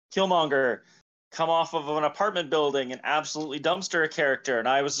Killmonger come off of an apartment building and absolutely dumpster a character, and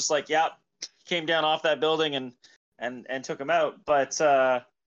I was just like, yeah, came down off that building and took him out. But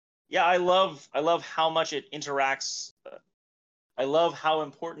I love how much it interacts. I love how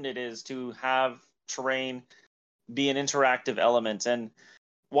important it is to have terrain be an interactive element. And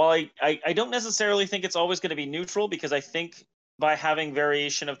while I don't necessarily think it's always going to be neutral, because I think by having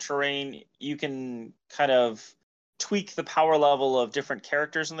variation of terrain, you can kind of tweak the power level of different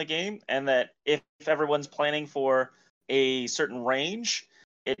characters in the game. And that if everyone's planning for a certain range,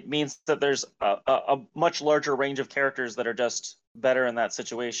 it means that there's a much larger range of characters that are just better in that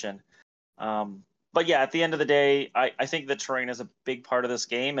situation. But yeah, at the end of the day, I think the terrain is a big part of this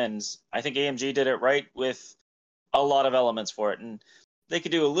game, and I think AMG did it right with a lot of elements for it. And they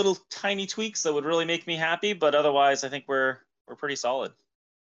could do a little tiny tweaks that would really make me happy, but otherwise I think we're pretty solid.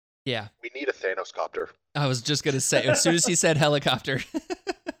 Yeah. We need a Thanos copter. I was just going to say, as soon as he said helicopter,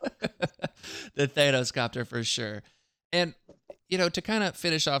 the Thanos copter for sure. And, to kind of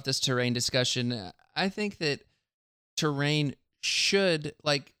finish off this terrain discussion, I think that terrain should,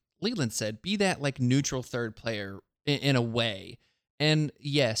 like Leland said, be that like neutral third player in a way. And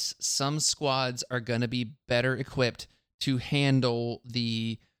yes, some squads are going to be better equipped to handle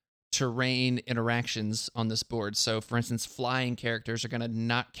the terrain interactions on this board. So for instance, flying characters are going to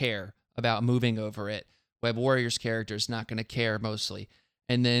not care about moving over it. Web Warriors characters not going to care mostly.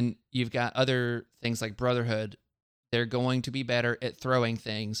 And then you've got other things like Brotherhood. They're going to be better at throwing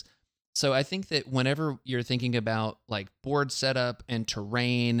things. So I think that whenever you're thinking about like board setup and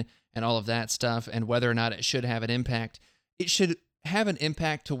terrain and all of that stuff and whether or not it should have an impact, it should have an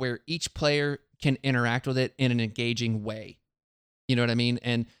impact to where each player can interact with it in an engaging way. You know what I mean?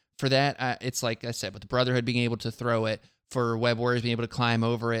 And for that, it's like I said, with the Brotherhood being able to throw it, for Web Warriors being able to climb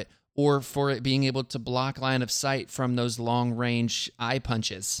over it, or for it being able to block line of sight from those long range eye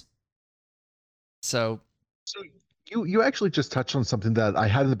punches. So you actually just touched on something that I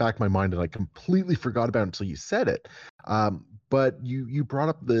had in the back of my mind and I completely forgot about until you said it. But you brought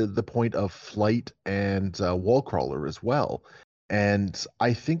up the point of flight and wall crawler as well. And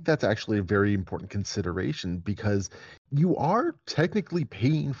I think that's actually a very important consideration because you are technically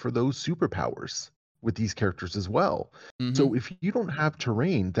paying for those superpowers with these characters as well. So if you don't have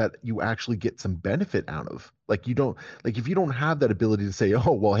terrain that you actually get some benefit out of, like if you don't have that ability to say,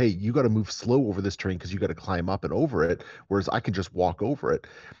 oh, well, hey, you got to move slow over this terrain because you got to climb up and over it, whereas I can just walk over it.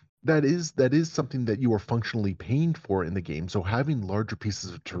 That is something that you are functionally paying for in the game. So having larger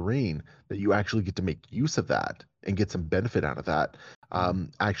pieces of terrain that you actually get to make use of that and get some benefit out of that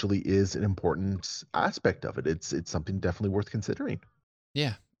actually is an important aspect of it. It's something definitely worth considering.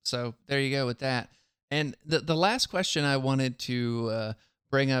 Yeah. So there you go with that. And the last question I wanted to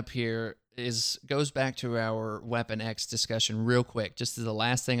bring up here goes back to our Weapon X discussion real quick. Just as the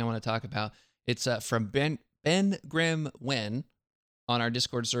last thing I want to talk about. It's from Ben Grimm Wen on our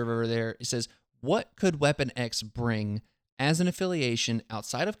Discord server over there. It says, what could Weapon X bring as an affiliation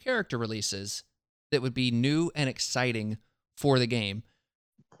outside of character releases that would be new and exciting for the game?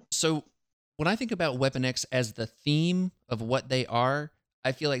 So when I think about Weapon X as the theme of what they are,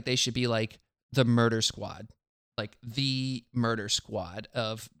 I feel like they should be like the murder squad, like the murder squad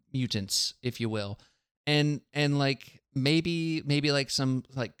of mutants, if you will. And like maybe like some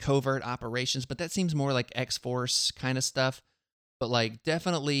like covert operations, but that seems more like X-Force kind of stuff. But like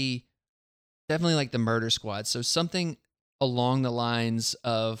definitely like the murder squad. So something along the lines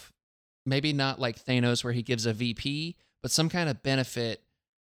of maybe not like Thanos where he gives a VP, but some kind of benefit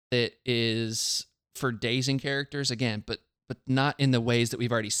that is for dazing characters again, but not in the ways that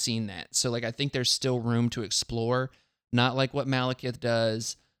we've already seen that. So like I think there's still room to explore, not like what Malekith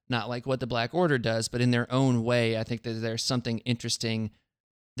does, not like what the Black Order does, but in their own way. I think that there's something interesting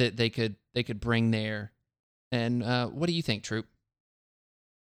that they could bring there. And what do you think, Troop?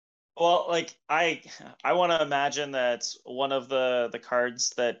 Well, like I want to imagine that one of the cards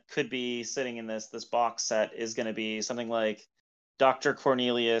that could be sitting in this box set is going to be something like Dr.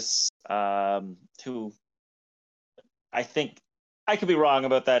 Cornelius, who I think I could be wrong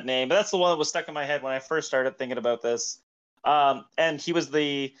about that name, but that's the one that was stuck in my head when I first started thinking about this. And he was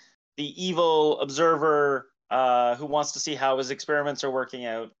the evil observer who wants to see how his experiments are working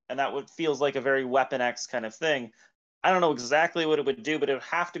out, and that feels like a very Weapon X kind of thing. I don't know exactly what it would do, but it would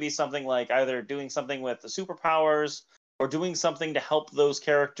have to be something like either doing something with the superpowers or doing something to help those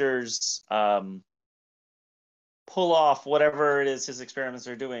characters pull off whatever it is his experiments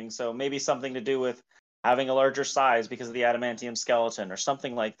are doing. So maybe something to do with having a larger size because of the adamantium skeleton or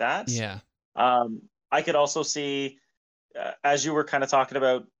something like that. Yeah. I could also see, as you were kind of talking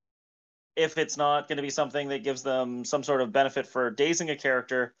about, if it's not going to be something that gives them some sort of benefit for dazing a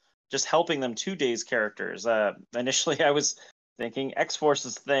character, just helping them to daze characters. Initially, I was thinking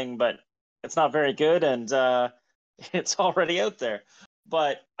X-Force's thing, but it's not very good, and it's already out there.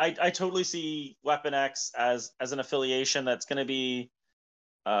 But I totally see Weapon X as an affiliation that's going to be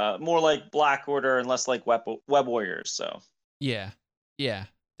more like Black Order and less like Web Warriors. So yeah,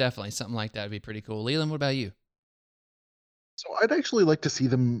 definitely something like that would be pretty cool. Leland, what about you? So I'd actually like to see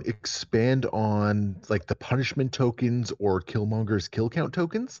them expand on like the punishment tokens or Killmonger's kill count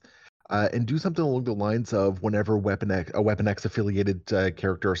tokens, and do something along the lines of whenever a Weapon X affiliated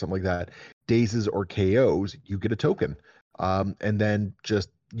character or something like that dazes or KOs, you get a token, and then just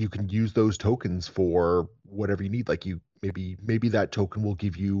you can use those tokens for whatever you need. Like maybe that token will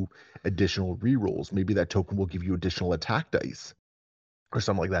give you additional rerolls. Maybe that token will give you additional attack dice or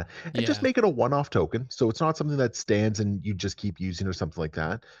something like that, and just make it a one-off token, so it's not something that stands and you just keep using or something like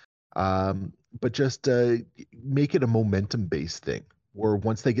that. But just make it a momentum-based thing, where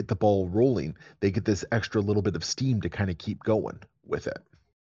once they get the ball rolling, they get this extra little bit of steam to kind of keep going with it.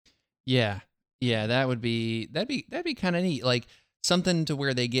 Yeah, that'd be kind of neat, like something to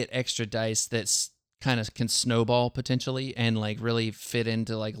where they get extra dice that's kind of can snowball potentially and like really fit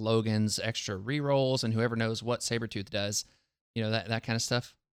into like Logan's extra rerolls and whoever knows what Sabretooth does. You know, that kind of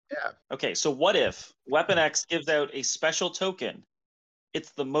stuff. Yeah. Okay, so what if Weapon X gives out a special token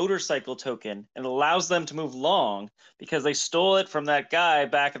it's the motorcycle token and allows them to move long because they stole it from that guy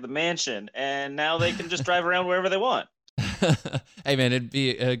back at the mansion, and now they can just drive around wherever they want. Hey man, it'd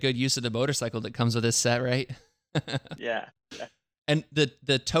be a good use of the motorcycle that comes with this set, right? Yeah. And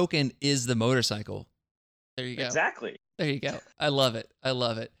the token is the motorcycle. There you go. Exactly. There you go. I love it. I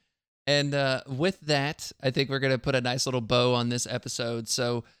love it. And with that, I think we're going to put a nice little bow on this episode.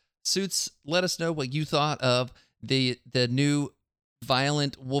 So, Suits, let us know what you thought of the new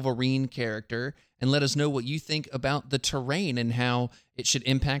Violent Wolverine character, and let us know what you think about the terrain and how it should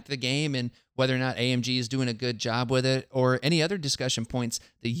impact the game, and whether or not AMG is doing a good job with it, or any other discussion points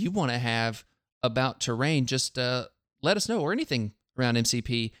that you want to have about terrain. Just let us know, or anything around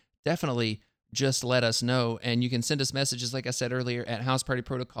MCP. Definitely just let us know. And you can send us messages, like I said earlier, at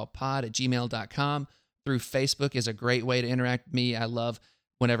housepartyprotocolpod@gmail.com. Through Facebook is a great way to interact with me. I love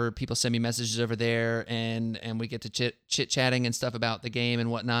whenever people send me messages over there, and we get to chit-chatting and stuff about the game and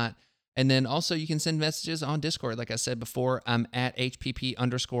whatnot. And then also you can send messages on Discord. Like I said before, I'm at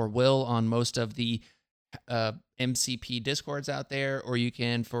HPP_Will on most of the MCP Discords out there, or you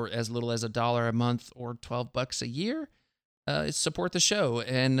can, for as little as $1 a month or $12 a year, support the show.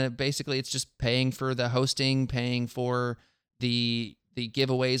 And basically it's just paying for the hosting, paying for the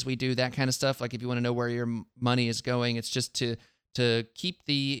giveaways we do, that kind of stuff. Like if you want to know where your money is going, it's just to keep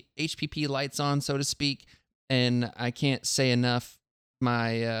the HPP lights on, so to speak. And I can't say enough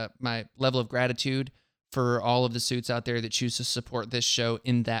my level of gratitude for all of the suits out there that choose to support this show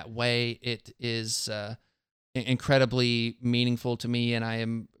in that way. It is incredibly meaningful to me, and I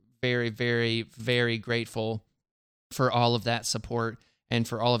am very, very, very grateful for all of that support and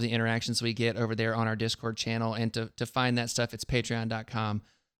for all of the interactions we get over there on our Discord channel. And to find that stuff, it's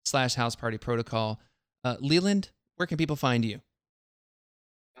patreon.com/housepartyprotocol. Leland, where can people find you?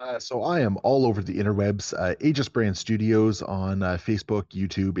 So I am all over the interwebs, Aegis Brand Studios on Facebook,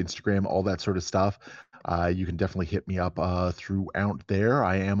 YouTube, Instagram, all that sort of stuff. You can definitely hit me up throughout there.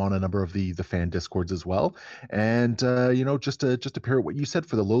 I am on a number of the fan Discords as well. And just to parrot what you said,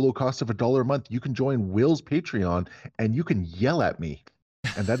 for the low cost of $1 a month, you can join Will's Patreon and you can yell at me,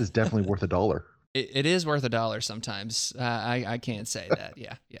 and that is definitely worth $1. It is worth $1 sometimes. I can't say that.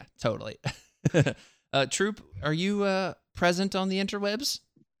 Yeah, totally. Troop, are you present on the interwebs?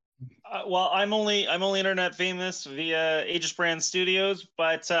 Well, I'm only internet famous via Aegis Brand Studios,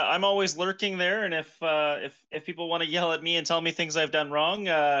 but I'm always lurking there. And if people want to yell at me and tell me things I've done wrong,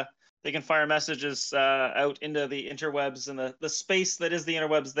 they can fire messages out into the interwebs and the space that is the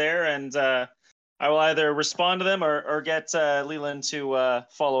interwebs there, and I will either respond to them or get Leland to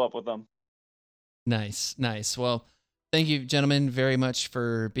follow up with them. Nice. Well, thank you, gentlemen, very much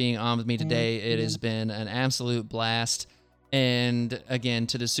for being on with me today. It has been an absolute blast. And again,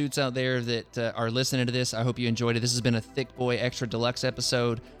 to the suits out there that are listening to this, I hope you enjoyed it. This has been a Thick Boy Extra Deluxe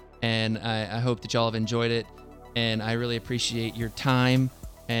episode, and I hope that y'all have enjoyed it. And I really appreciate your time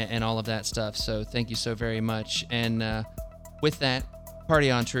and all of that stuff. So thank you so very much. And with that, party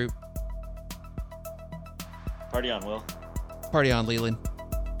on, Troop. Party on, Will. Party on, Leland.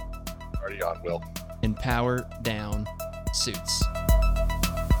 Party on, Will. And power down, suits.